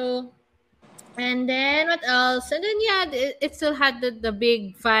 so and then what else? And then yeah, it still had the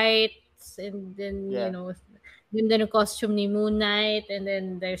big fights, and then Yeah. ganda ng costume ni Moon Knight, and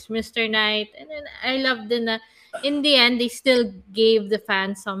then there's Mr. Knight, and then I love din na in the end they still gave the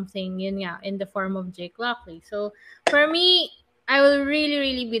fans something, yun nga, in the form of Jake Lockley. So for me, I will really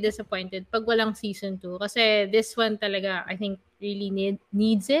really be disappointed pag walang season 2 kasi this one talaga I think really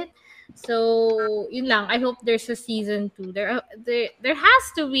needs it. So yun lang. I hope there's a season 2. There has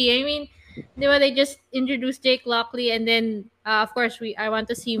to be. I mean, di ba, they just introduced Jake Lockley, and then of course I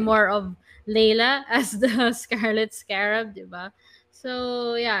want to see more of Layla as the Scarlet Scarab, di ba?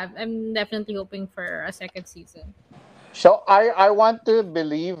 So yeah, I'm definitely hoping for a second season. So I want to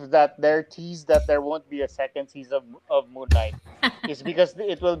believe that their tease that there won't be a second season of Moon Knight is because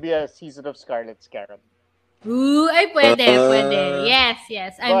it will be a season of Scarlet Scarab. Ooh, ay pwede.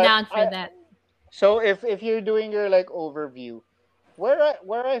 Yes, I'm But down for that. so if you're doing your like overview, where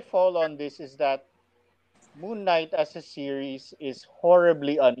I fall on this is that Moon Knight as a series is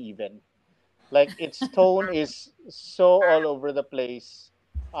horribly uneven. Like its tone is so all over the place.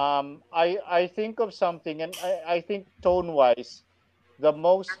 I think of something, and I think tone wise, the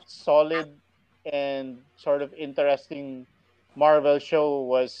most solid and sort of interesting Marvel show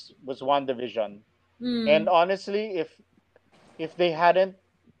was WandaVision. And Mm. honestly, if they hadn't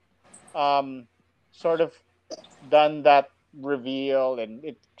um sort of done that reveal and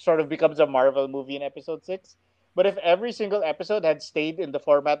it sort of becomes a Marvel movie in episode 6, but if every single episode had stayed in the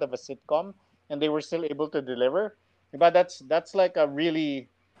format of a sitcom and they were still able to deliver, but that's like a really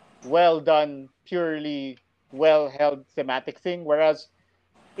well done, purely well held thematic thing. Whereas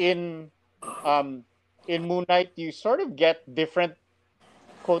in um in Moon Knight, you sort of get different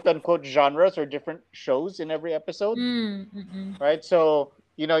quote unquote genres or different shows in every episode, Mm. right? So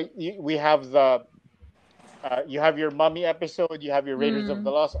we have the you have your Mummy episode, you have your Raiders of the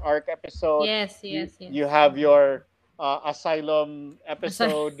Mm. Lost Ark episode, Yes, you yes. have your Asylum Aside.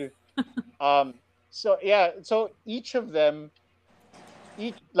 episode. So yeah, so each of them,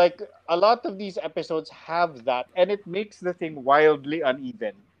 each like a lot of these episodes have that, and it makes the thing wildly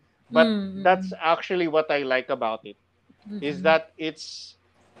uneven. But that's Mm. actually what I like about it is Mm. that it's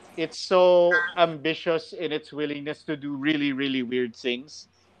so ambitious in its willingness to do really really weird things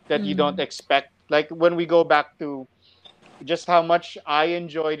that you don't Mm. expect. Like when we go back to just how much I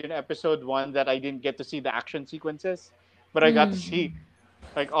enjoyed in episode 1 that I didn't get to see the action sequences, but I got to see Mm.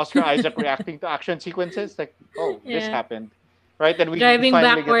 like Oscar Isaac reacting to action sequences. Like, oh, this Yeah. happened, right? And we Driving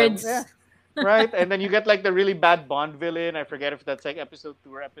finally get a yeah, backwards. right. And then you get like the really bad Bond villain. I forget if that's like episode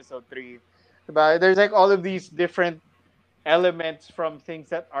 2 or episode 3. But there's like all of these different elements from things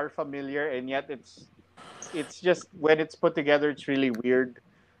that are familiar, and yet it's just when it's put together, it's really weird.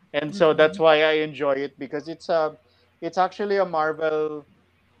 And so that's Mm. why I enjoy it because it's actually a Marvel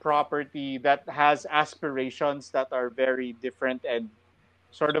property that has aspirations that are very different and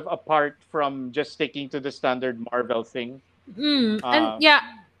sort of apart from just sticking to the standard Marvel thing. And Uh, yeah,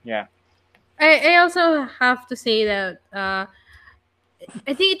 yeah, I also have to say that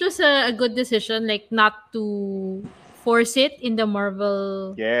I think it was a good decision, like not to force it in the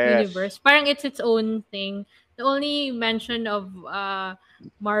Marvel yes, universe. Parang it's its own thing. The only mention of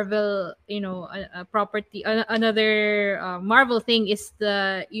Marvel, a property, another Marvel thing is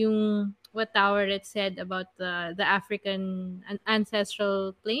the yung what tower it said about the African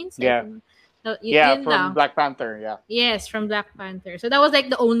ancestral plains, like yeah, so, yeah. yun From lang. Black Panther, yeah. Yes, from Black Panther. So that was like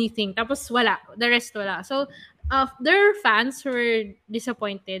the only thing. Tapos wala. The rest wala. So there are fans who were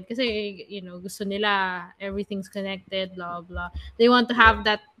disappointed kasi, gusto nila everything's connected, blah, blah. They want to Yeah. have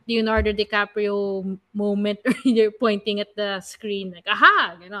that Leonardo DiCaprio moment where you're pointing at the screen like,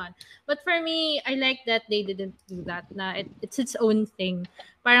 aha, ganon. But for me, I like that they didn't do that. Na it's its own thing.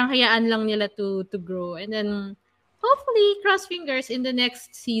 Parang hayaan lang nila to grow. And then, hopefully, cross fingers in the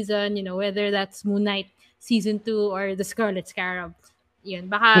next season, whether that's Moon Knight season 2 or the Scarlet Scarab. Yun,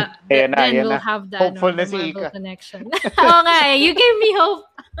 baka then Ayan we'll na. have Hopeful the na si Marvel Ika. connection. Oo nga eh, you gave me hope.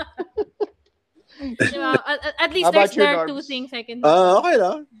 Diba? At least How about your there are two Norbs? things I can Okay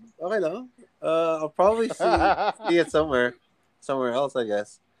lang. Okay lang. I'll probably see it somewhere else, I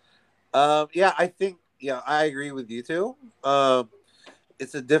guess. Yeah, I think yeah, I agree with you too.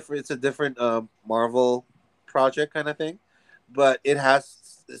 It's a different Marvel project kind of thing, but it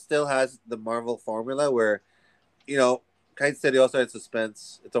still has the Marvel formula where kahit seryoso and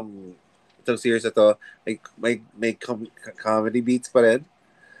suspense itong series na to may comedy beats pa rin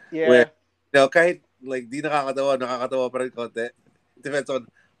where Yeah. kahit like di nakakatawa pa rin konti. Depends on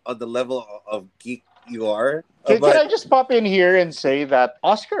the level of geek you are. Can But I just pop in here and say that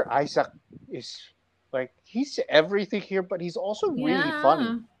Oscar Isaac is like he's everything here, but he's also really funny.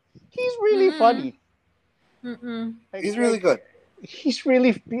 Yeah. He's really Mm-mm. funny. Mm-mm. Like he's really like good. he's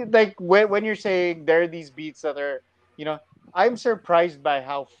really like when you're saying there are these beats that are you know I'm surprised by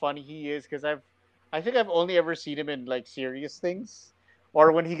how funny he is because I think I've only ever seen him in like serious things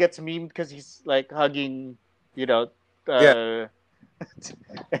or when he gets memed because he's like hugging you know Yeah. uh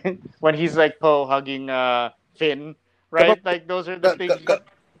when he's like Poe hugging Finn, Kapag right? Like those are the ka- things. ka- But ka-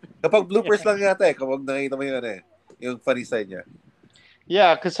 kapag bloopers yeah, lang yata kapag nakita mo yung funny side niya.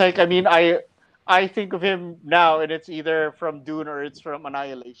 yeah, because like I mean, I think of him now, and it's either from Dune or it's from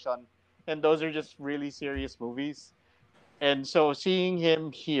Annihilation, and those are just really serious movies. And so seeing him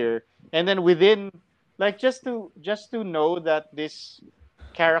here, and then within, like just to know that this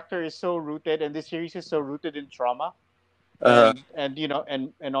character is so rooted, and this series is so rooted in trauma, Uh-huh. and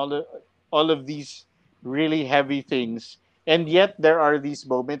and all of these really heavy things, and yet there are these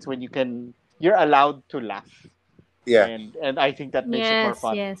moments when you're allowed to laugh, Yeah. and I think that makes it more Yes,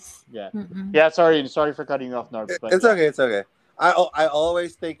 fun. yes. Yeah, Mm-mm. yeah. Sorry for cutting you off, Norbs, but It's yeah, okay. It's okay. I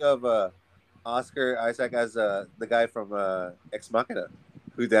always think of Oscar Isaac as the guy from Ex Machina,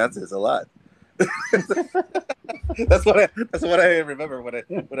 who dances a lot. That's what I remember when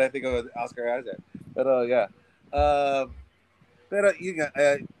I think of Oscar Isaac. But yeah, um, but you got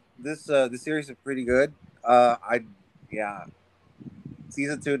this series is pretty good. I yeah,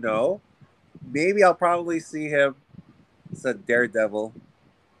 season two no. Maybe I'll probably see him as a Daredevil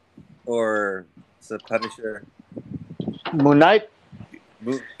or as a Punisher. Moon Knight.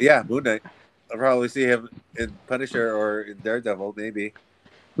 Yeah, Moon Knight. I'll probably see him in Punisher or in Daredevil, maybe.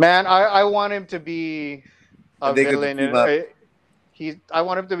 Man, I want him to be a And they could villain team in up. I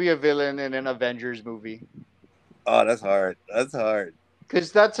want him to be a villain in an Avengers movie Oh, that's hard. That's hard.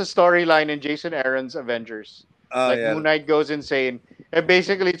 because that's a storyline in Jason Aaron's Avengers. Oh Like yeah, Moon Knight goes insane, and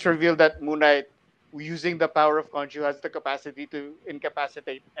basically it's revealed that Moon Knight, using the power of Khonshu, has the capacity to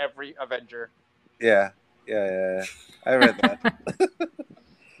incapacitate every Avenger. yeah, yeah, yeah, yeah. I read that.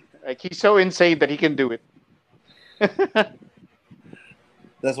 Like he's so insane that he can do it.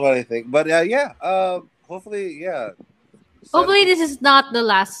 That's what I think. But yeah. Hopefully, yeah. Hopefully, 17. this is not the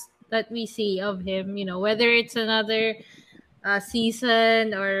last that we see of him. Whether it's another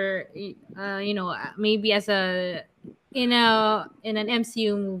season or maybe as a in an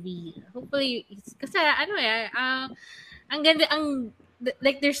MCU movie. Hopefully, kasi ano ang ganda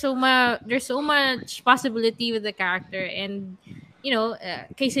like there's so much possibility with the character and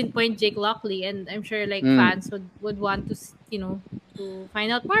case in point Jake Lockley, and I'm sure like Mm. fans would want to to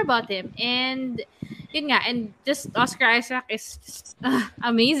find out more about him. And yun nga, and just Oscar Isaac is just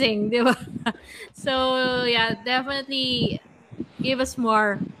amazing, di ba? So yeah, definitely give us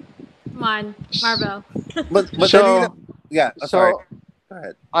more. Come on, Marvel. But then So yeah. Sorry. so Go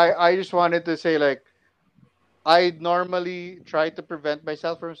ahead. I just wanted to say like I normally try to prevent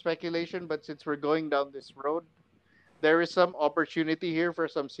myself from speculation, but since we're going down this road, there is some opportunity here for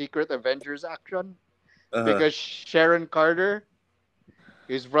some secret Avengers action Uh huh. because Sharon Carter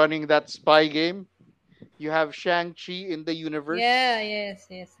is running that spy game. You have Shang-Chi in the Yeah, universe. yes,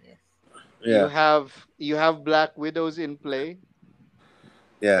 yes, yes. You Yeah. have you have Black Widows in play,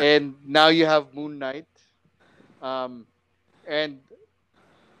 Yeah. and now you have Moon Knight. Um, and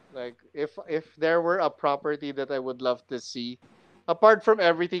like if there were a property that I would love to see, apart from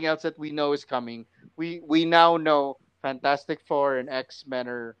everything else that we know is coming, we now know Fantastic Four and X-Men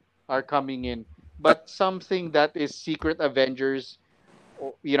are coming in, but something that is Secret Avengers.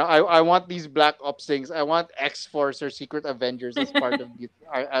 I want these Black Ops things. I want X Force or Secret Avengers as part of the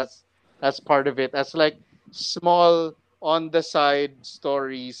as part of it, as like small on the side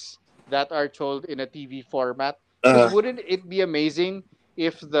stories that are told in a TV format. Because Uh huh. wouldn't it be amazing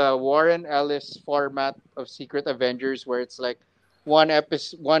if the Warren Ellis format of Secret Avengers, where it's like one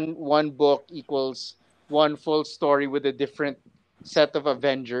book equals one full story with a different set of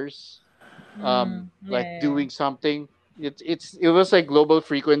Avengers, like Yeah. doing something. It was like Global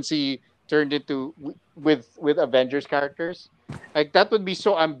Frequency turned into with Avengers characters. Like that would be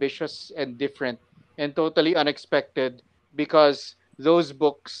so ambitious and different and totally unexpected because those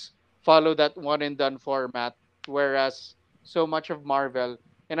books follow that one and done format, whereas so much of Marvel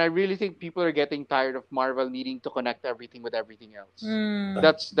and I really think people are getting tired of Marvel needing to connect everything with everything else. Mm.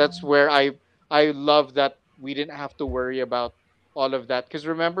 That's where I love that we didn't have to worry about all of that. Because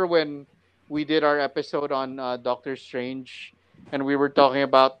remember when we did our episode on Doctor Strange, and we were talking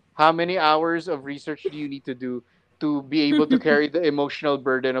about how many hours of research do you need to do to be able to carry the emotional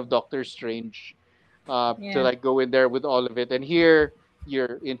burden of Doctor Strange, to Yeah. like go in there with all of it. And here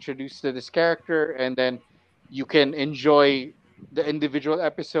you're introduced to this character, and then you can enjoy the individual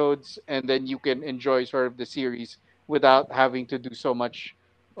episodes, and then you can enjoy sort of the series without having to do so much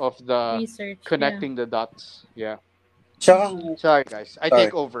of the Research. Yeah. connecting the dots. Yeah. Tsaka, Sorry, guys. I sorry.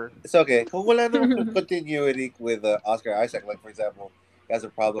 take over. It's okay. Kung wala namang continuity with Oscar Isaac, like for example, he has a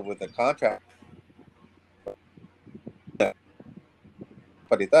problem with the contract,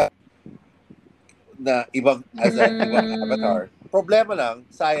 palitan na ibang as a ibang avatar. Problema lang,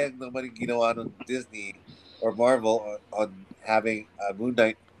 sayang naman yung ginawa ng Disney or Marvel on having Moon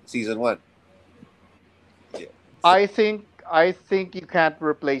Knight season 1. Yeah. I think you can't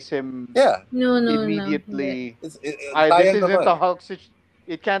replace him Yeah. No, no, no. immediately. This This isn't a Hulk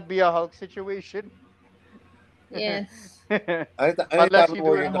it can't be a Hulk situation. Yes. Unless you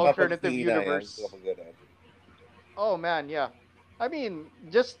do an alternative universe. Yan. Oh man, yeah. I mean,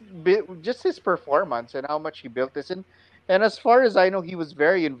 just his performance and how much he built this, and as far as I know, he was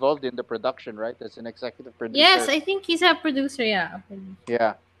very involved in the production, right? As an executive producer. Yes, I think he's a producer. Yeah.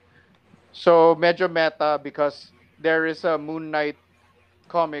 Yeah. So medyo meta because there is a Moon Knight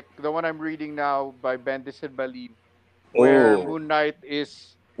comic, the one I'm reading now by Bendis and Believe, where Oh. Moon Knight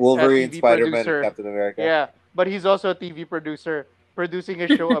is Wolverine, a TV Spider-Man, producer. and Captain America. Yeah, but he's also a TV producer producing a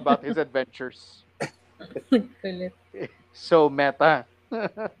show about his adventures. Kulit. So meta.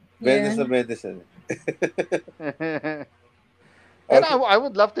 Bendis Yeah. and Bendis. And I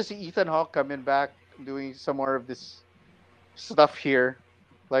would love to see Ethan Hawke coming back doing some more of this stuff here.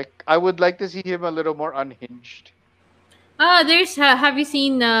 Like I would like to see him a little more unhinged. There's. Have you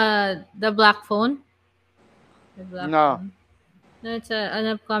seen the Black Phone? The Black No. Phone. No, it's an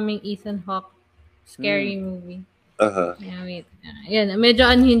upcoming Ethan Hawke scary movie. Uh-huh. Yeah, wait. Yan, medyo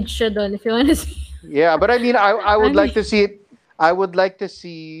unhinged siya doon if you want to see. Yeah, but I mean, I would like to see it. I would like to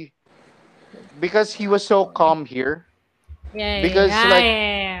see because he was so calm here. Yeah, Because,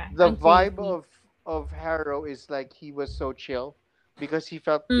 like, The On vibe TV. of Harrow is like he was so chill because it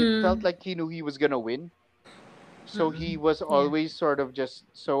felt Mm. like he knew he was gonna win. So he was always sort of just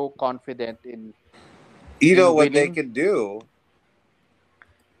so confident in You know In what they winning? can do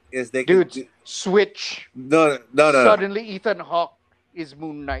is they can dude do, switch. no. Suddenly Ethan Hawke is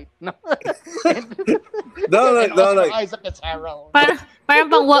Moon Knight. No, No, like, And no, Oscar like Isaac is Harrow. Parang pang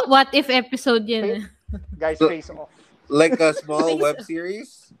what if episode yun. Eh. Guys, face off. like a small web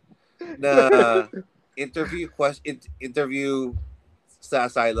series na interview sa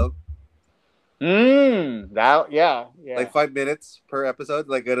asylum, Yeah. like 5 minutes per episode,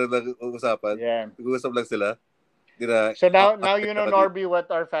 like ganun lang usapan. Yeah. Nag-uusap lang sila. Gina, So now you know, Norby, what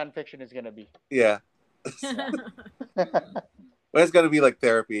our fan fiction is gonna be. Yeah. But it's gonna be like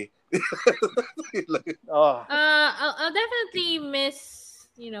therapy. Like, Oh, I'll definitely miss,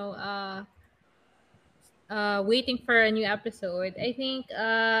 waiting for a new episode. I think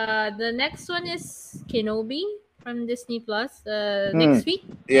the next one is Kenobi from Disney Plus. Next week.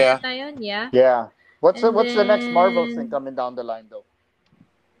 yeah. Yata yun, yeah. yeah. What's And the next Marvel then- thing coming down the line though?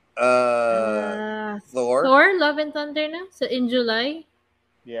 Thor? Thor, Love and Thunder na. So in July.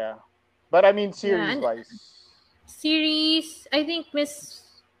 Yeah, but I mean and- series wise. Series, I think Miss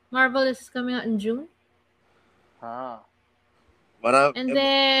Marvel is coming out in June. And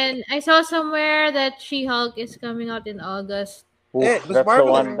then I saw somewhere that She-Hulk is coming out in August. Miss That's Marvel.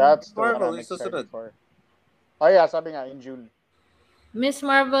 the one. That's the Marvel one I'm is susunod. excited for. Oh yeah, sabi nga in June. Miss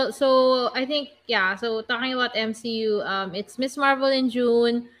Marvel. So I think So talking about MCU, it's Miss Marvel in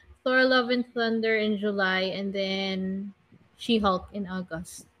June, Thor: Love and Thunder in July, and then She-Hulk in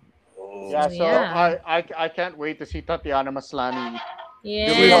August. Yeah, So, so yeah. I can't wait to see Tatiana Maslany doing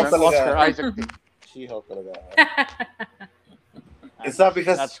She-Hulk an Yes. talaga. Oscar Isaac thing. She-Hulk talaga. It's not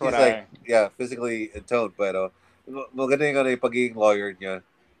because That's he's what like, physically intoned, but maganda yung pagiging lawyer niya.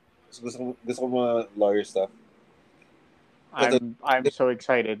 Gusto ko mga lawyer stuff. I'm so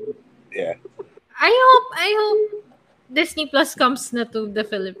excited. Yeah. I hope Disney Plus comes na to the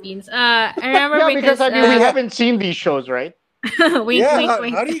Philippines. I remember Yeah, because I mean we haven't seen these shows, right? wink, Yeah, wink, how-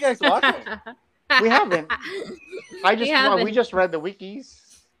 wink. how do you guys watch it? We haven't. We haven't. just read the wikis.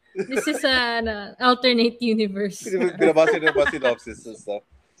 This is an alternate universe. Binabasa na ba synopsis and stuff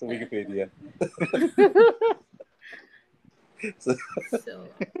sa Wikipedia. So, So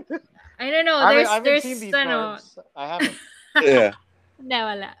I don't know. I There's haven't there's seen these ano, cards. I haven't. yeah. Hindi,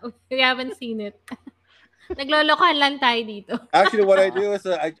 wala. We haven't seen it. Naglolokohan lang tayo dito. Actually, what I Uh, do is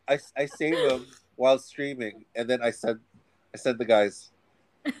I save them while streaming, and then I send the guys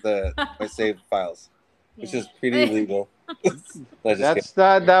the my saved files, which is pretty Yeah. illegal. No, just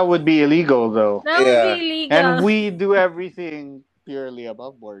kidding. that would be illegal though, That would be Yeah. and illegal. we do everything purely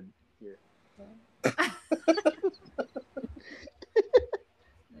above board here.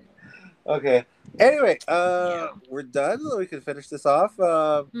 Okay. Anyway, Yeah. we're done. We can finish this off.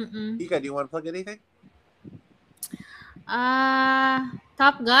 Mm-mm. Ika, do you want to plug anything?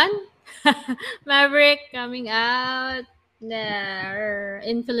 Top Gun, Maverick coming out there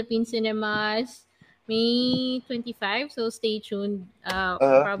in Philippine cinemas May 25. So stay tuned.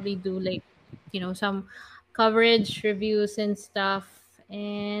 Uh-huh. Probably do like some coverage reviews and stuff.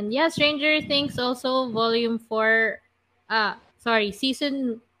 And yeah, Stranger Things also volume 4. Sorry,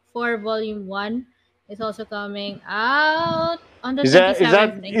 season 4 volume 1 is also coming out on the Is that 27th. I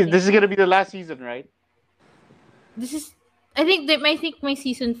think. this is gonna be the last season, right? This is I think my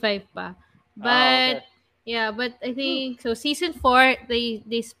season 5 pa. Oh, But yeah, but I think so season 4 they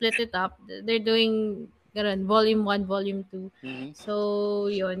split it up. They're doing ganun, volume 1, volume 2. okay. So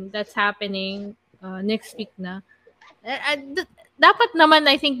yun, that's happening next week na. Dapat naman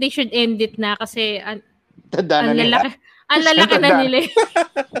I think they should end it na kasi Tanda na ang nila. lalaki ang lalaki na nila.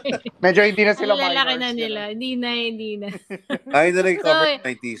 Medyo hindi na Ang sila lalaki minors. na you know? nila. Hindi na. I didn't cover So,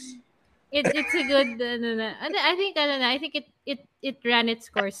 90s. it's a good I think it ran its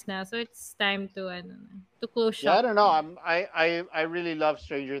course na, so it's time to to close Yeah, I shop. don't know. I really love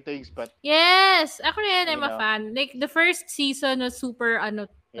Stranger Things, but Yes, ako rin, I'm You a know. fan. Like the first season was super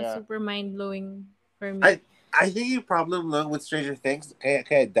Yeah. super mind blowing for me. I think yung problem lang with Stranger Things kaya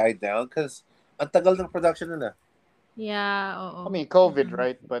it died down because ang tagal ng production nila. Yeah, oo. I mean COVID,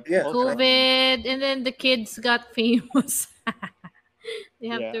 right? But Yeah. also, COVID, and then the kids got famous.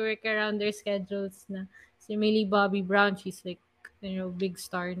 They have Yeah. to work around their schedules na. Si Millie Bobby Brown, she's like, big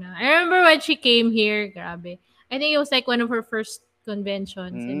star na. I remember when she came here, grabe. I think it was like one of her first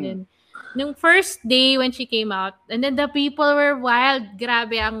conventions. And then, nung first day when she came out, and then the people were wild.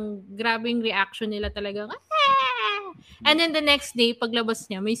 Grabing reaction nila talagang, "Ah!" And then the next day, paglabas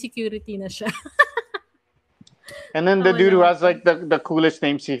niya, may security na siya. and then the Oh, dude who no. has like the coolest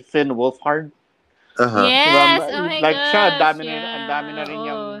name, si Finn Wolfhard. Uh-huh. Yes, Diba? oh my Like siya, gosh. ang dami na rin Oo.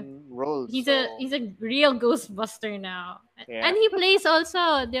 yung roles. He's so, a real Ghostbuster now. Yeah. And he plays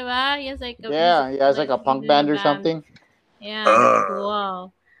also, di ba? He has like he has like a punk band or something. Yeah, Uh.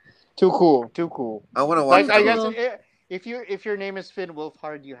 wow. Too cool. I want to watch Like I it. guess Cool. if your name is Finn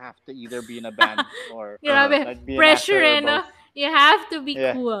Wolfhard, you have to either be in a band or Grabe, like be an pressure actor or no? both. You have to be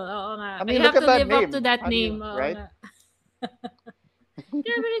Yeah. cool. Oo nga. I mean, you look have at to that live up name. to that How do you- name. Oo right? nga.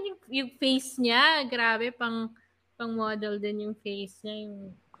 Grabe rin yung face niya. Grabe, pang model din yung face niya.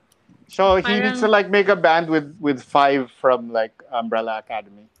 Yung So he needs to Parang- like make a band with 5 from like Umbrella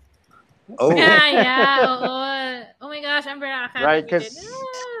Academy, Oh. yeah, oo. Oh my gosh, Umbrella Academy. right? din.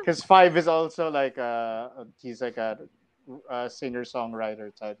 Because 5 is also like he's like a singer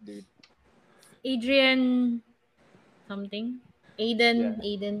songwriter type dude. Adrian something. Aiden.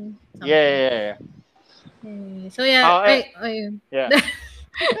 Something. Yeah. So yeah, Oh, Yeah.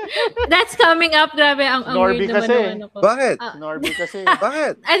 that's coming up. Grabe, ang Norby weird naman kasi. ng ano ko. Bakit? Norby kasi.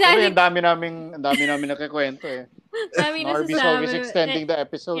 Bakit? And Kasi I ang dami namin nakikwento eh. dami Norby's nasasabi. always extending the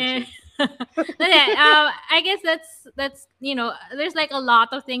episodes. Eh. eh. I guess that's there's like a lot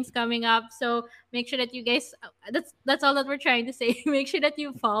of things coming up, so make sure that you guys that's all that we're trying to say. Make sure that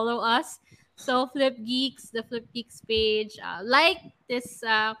you follow us, so Flip Geeks, the Flip Geeks page, like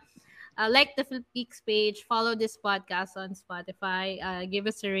the Flip Geeks page, follow this podcast on Spotify, give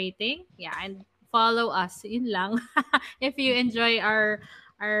us a rating, and follow us, yun lang. If you enjoy our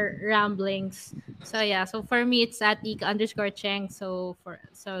ramblings. So for me it's at Ika_Cheng. So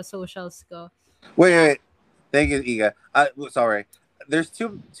socials go. Wait. Thank you, Iga. Sorry. There's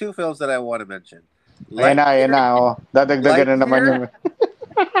two films that I want to mention. Ayan na. Oh. Dadagdagan na naman yung...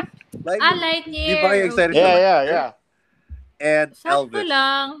 Lightyear. Lightyear. You buy excited for Yeah. Lightyear? And Sakto Elvis.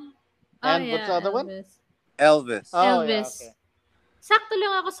 lang. And what's the other one? Elvis. Oh, Elvis. yeah, okay. Sakto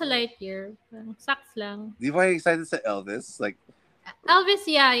lang ako sa Lightyear. Saks lang. Do you buy excited to Elvis? Like Elvis,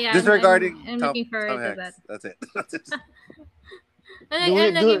 yeah. disregarding I'm Tom, looking forward Tom to Hanks. that. That's it. I'm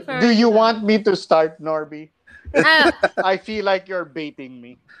looking forward Do you to want me to start, Norby? that. I feel like you're baiting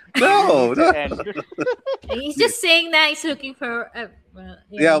me. No. To end. He's just saying that he's looking for.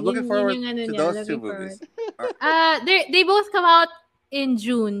 Yeah, I'm looking forward yung ano to niya, those two looking movies. forward. They both come out in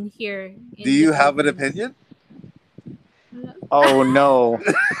June here. In Do you the have an Philippines. opinion? Oh no.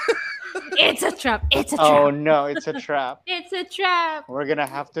 It's a trap. It's a Oh trap. no, it's a trap. It's a trap. We're gonna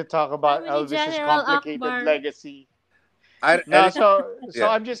have to talk about Family Elvis's General complicated Akbar. legacy. I No, didn't, so yeah.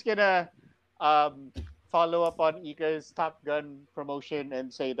 I'm just gonna um, follow up on Ika's Top Gun promotion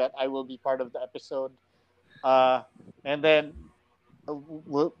and say that I will be part of the episode. Uh, and then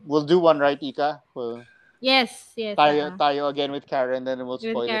we'll do one, right, Ika? We'll Yes, yes. tayo again with Karen, then we'll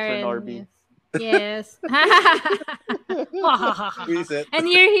With spoil it for Karen, Norby. yes. Yes. Reset. And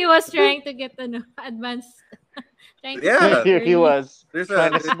here he was trying to get advanced. Trying to Yeah. spoil it Here he early. was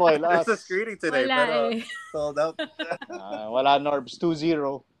trying to spoil there's a us. screening today, Wala pero eh. sold out. Wala Norbs,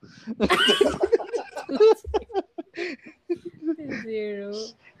 2-0. 0.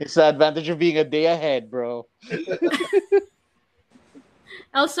 It's the advantage of being a day ahead, bro.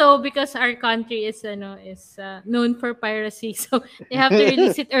 Also, because our country is known for piracy, so they have to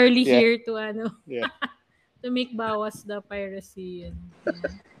release it early Yeah. here to Yeah. to make bawas the piracy. And,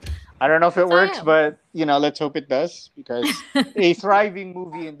 I don't know if it works, yeah. but let's hope it does because a thriving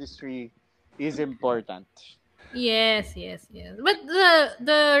movie industry is important. Yes, yes, yes. But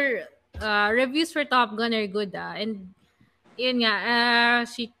the reviews for Top Gun are good, and yun nga,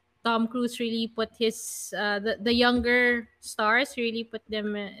 Tom Cruise really put his the younger stars really put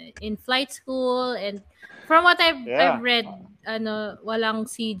them in flight school, and from what Yeah. I've read, walang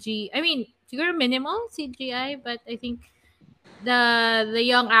CG. I mean, siguro minimal CGI, but I think the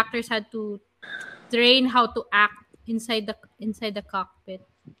young actors had to train how to act inside the cockpit.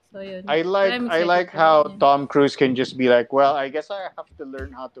 So yun. I So like I'm I excited like for how that, yeah. Tom Cruise can just be like, well, I guess I have to learn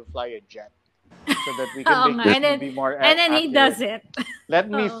how to fly a jet so that we Oo can nga. make And this then movie more and then he accurate. does it.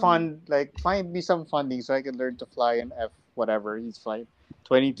 Let me Oo. find me some funding so I can learn to fly an F whatever he's flying,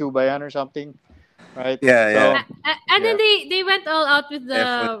 22 Bayan or something, right? Yeah, yeah. And then Yeah. they went all out with the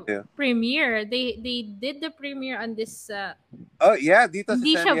F12. premiere. They did the premiere on this Oh yeah, dito sa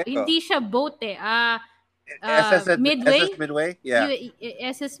hindi San siya Diego. hindi siya boat eh. SS Midway. Yeah.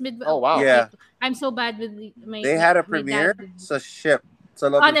 SS Midway. Oh, wow. Yeah. I'm so bad with my They had a my premiere dad. sa ship.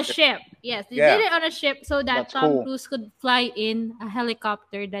 Sa loob On ng a ship. Yes, they Yeah. did it on a ship so that That's Tom cool. Cruise could fly in a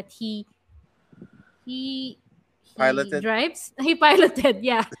helicopter that he Piloted. drives. He piloted,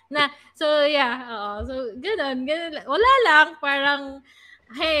 yeah. So yeah, so ganun. Wala lang, parang,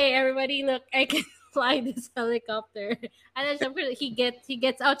 hey, everybody, look, I can fly this helicopter. And then syempre, he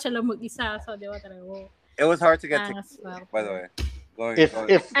gets out siya lang mag-isa. So, di ba, talaga, It was hard to get to, angas, wow. by the way. If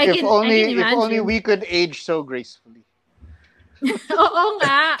I can only imagine. we could age so gracefully. Oo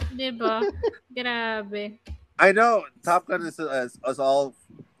nga, di ba? Grabe. I know Top Gun is all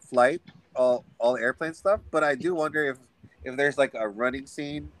flight, all airplane stuff, but I do wonder if there's like a running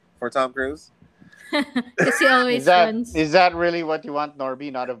scene for Tom Cruise. Because he always runs. Is that really what you want,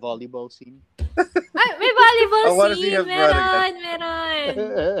 Norby? Not a volleyball scene? Ay, may volleyball I wanna see scene. him running. Meron.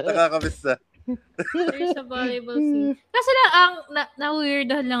 Nakakamiss na. There's a volleyball scene. Kasi lang, ang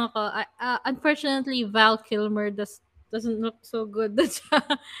na-weirdohan lang ako. Unfortunately, Val Kilmer doesn't look so good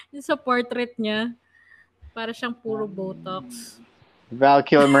sa portrait niya. Para siyang puro Botox. Val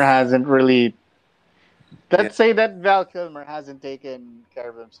Kilmer hasn't really. Let's say that Val Kilmer hasn't taken care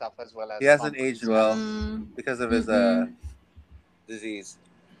of himself as well as He hasn't Tom aged Cruise. well Mm. because of his Mm-mm. disease.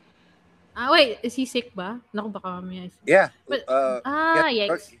 Wait, is he sick ba? Naku, baka mamaya. Yeah. But, He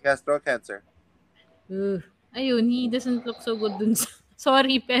yikes. has throat cancer. Ayun, he doesn't look so good dun sa,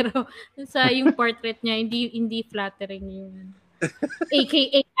 sorry, pero dun sa yung portrait niya, hindi flattering yung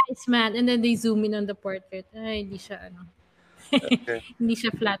AKA Iceman, and then they zoom in on the portrait. Ay, hindi siya Okay. hindi siya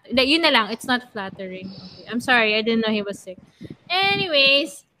flattering. Yun na lang, it's not flattering. Okay. I'm sorry, I didn't know he was sick.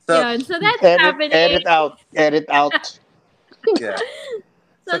 Anyways, yun. So that's happening. Edit out. Yeah.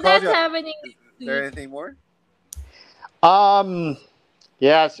 So So, that's Claudia, happening. Is there anything more?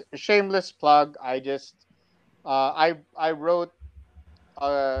 Yes, shameless plug. I just I wrote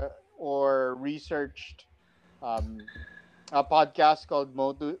or researched a podcast called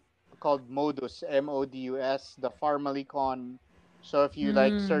Modus, Modus, the Pharmalicon. So if you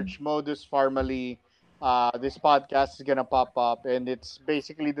search Modus Pharmaly, this podcast is gonna pop up, and it's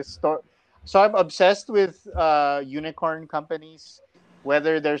basically the story. So I'm obsessed with unicorn companies,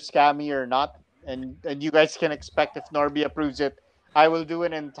 whether they're scammy or not, and you guys can expect if Norby approves it, I will do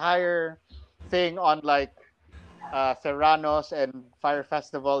an entire thing on like Theranos and Fire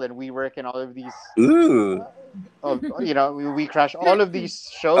Festival and WeWork and all of these. Ooh. We crash all of these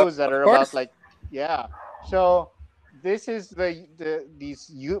shows that are about like, yeah. So this is a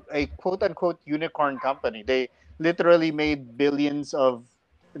quote unquote unicorn company. They literally made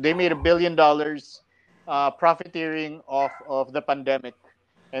they made $1 billion profiteering off of the pandemic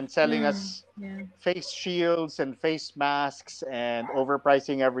and selling us face shields and face masks and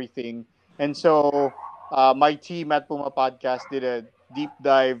overpricing everything. And so my team at Puma Podcast did a deep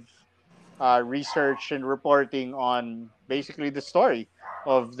dive research and reporting on basically the story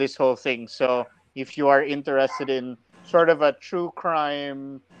of this whole thing. So if you are interested in sort of a true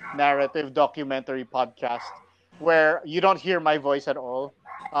crime narrative documentary podcast where you don't hear my voice at all,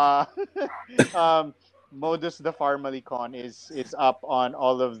 uh, um, Modus the Farmalicon is up on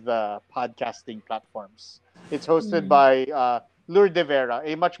all of the podcasting platforms. It's hosted Mm. by Lourdes de Vera,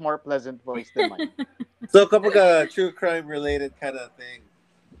 a much more pleasant voice than mine. So kapag true crime related kind of thing,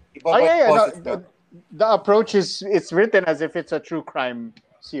 Oh yeah, yeah. No, boses mo. the approach is it's written as if it's a true crime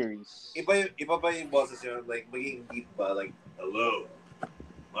series. Iba ba yung boses yun? Like, magiging deep ba? Like, hello,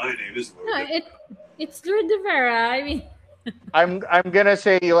 my name is No, Logan. it's Lourdes de Vera. I mean, I'm gonna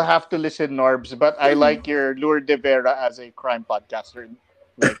say you'll have to listen, Norbs, but I like your Lourdes de Vera as a crime podcaster,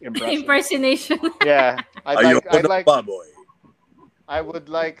 like impression. impersonation. Yeah, Ayoko na baboy. I would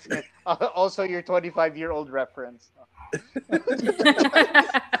like also your 25-year-old reference.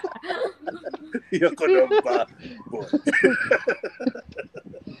 Ayoko na baboy.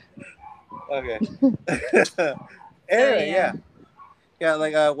 Okay. Anyway, yeah. Yeah,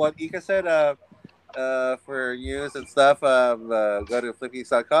 like what Ika said, for news and stuff, go to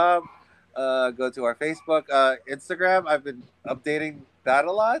flipgeeks.com, go to our Facebook, Instagram. I've been updating that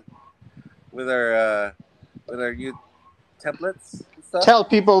a lot with our new templates and stuff. Tell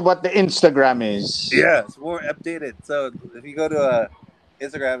people what the Instagram is. Yeah, it's more updated. So if you go to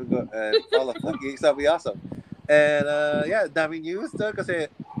Instagram and go and follow Flipgeeks, that'll be awesome. And yeah, daming news though, kasi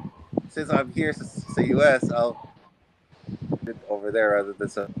since I'm here sa US, I'll do it over there rather than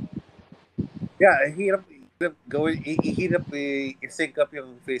so. Yeah, sync up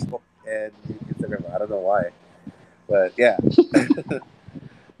yung Facebook and Instagram. I don't know why, but yeah.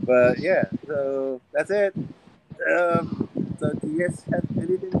 But yeah, so that's it. So do you guys have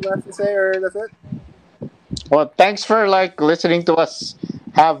anything left to say, or that's it? Well, thanks for listening to us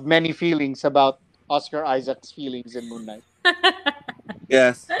have many feelings about Oscar Isaac's feelings in Moon Knight.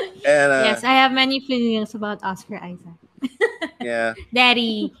 Yes, and yes, I have many feelings about Oscar Isaac. yeah,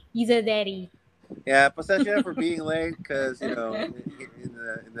 Daddy, he's a daddy. yeah. Pasensya for being late because in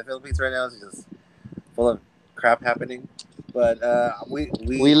the Philippines right now it's just full of crap happening. But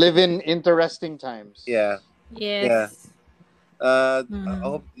we live in interesting times. yeah. Yes. I Mhm.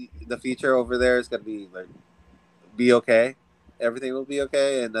 hope the future over there is gonna be okay. Everything will be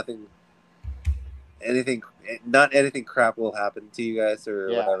okay, and not anything crap will happen to you guys or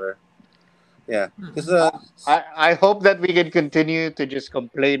Yeah. whatever. Yeah, because I hope that we can continue to just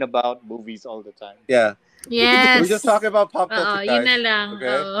complain about movies all the time. yeah, Yes. we're just talking about pop culture, Yun na guys. lang.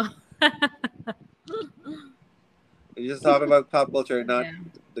 Okay? Oo. We're just talking about pop culture, not Yeah.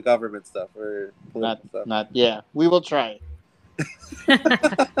 the government stuff or political stuff. Not yeah. We will try.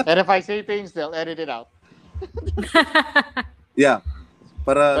 And if I say things, they'll edit it out. Yeah,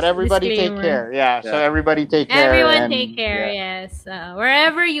 But everybody take Disclaimer. care. Yeah. So Yeah. everybody take care. Everyone and- take care, yeah. yes.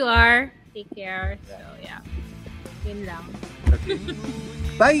 Wherever you are, take care. So, yeah. Yun lang. Okay.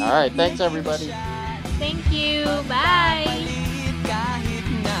 Bye. All right. Thanks, everybody. Thank you. Bye. Kahit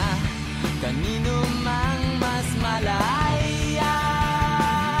na kanino mang mas malayo.